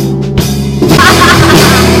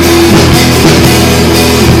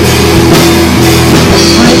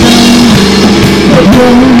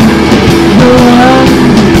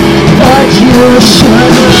but you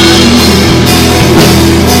should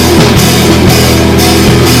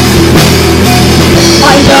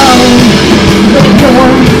I know that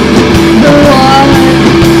you're the one,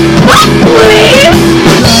 but please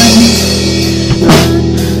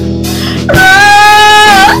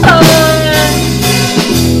run.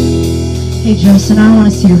 Hey Justin, I don't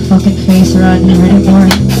want to see your fucking face around here anymore.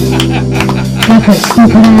 Got that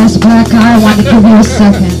stupid ass black eye. I want to give you a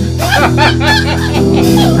second.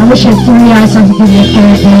 I wish I had 3 eyes so I could give you a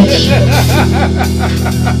third, bitch.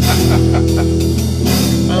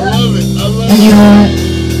 I love it. I love And you it. know what?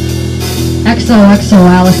 XOXO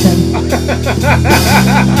Allison.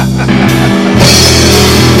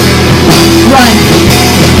 Run.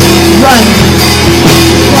 Run.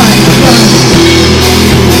 Run.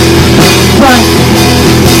 Run. Run.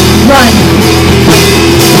 Run.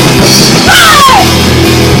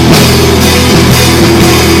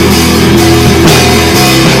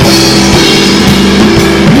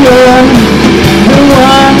 You're the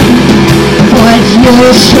one, but you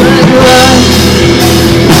should run.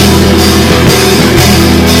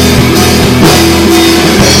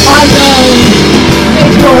 I know that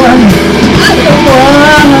you're the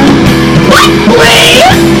one. Please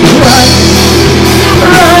run,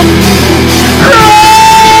 run, run.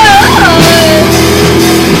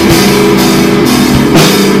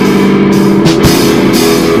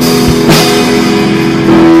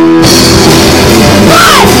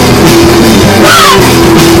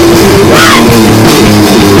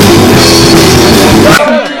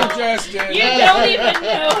 Justin. You don't even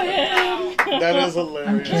know him. That is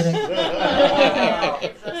hilarious.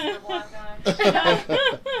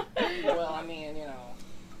 Well, I mean, you know.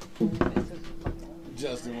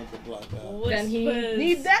 Justin with the black eye. Then he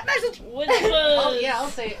Need that message. Which was... Oh yeah, I'll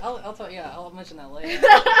say. I'll tell. Yeah, I'll mention that later.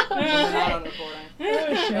 When we're not on recording.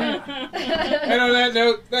 And on that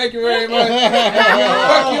note, thank you very much.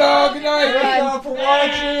 Fuck you all. Good night. Thank y'all for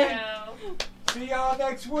watching. See y'all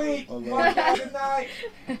next week. I love Fuck y'all, good night.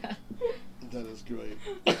 That is great.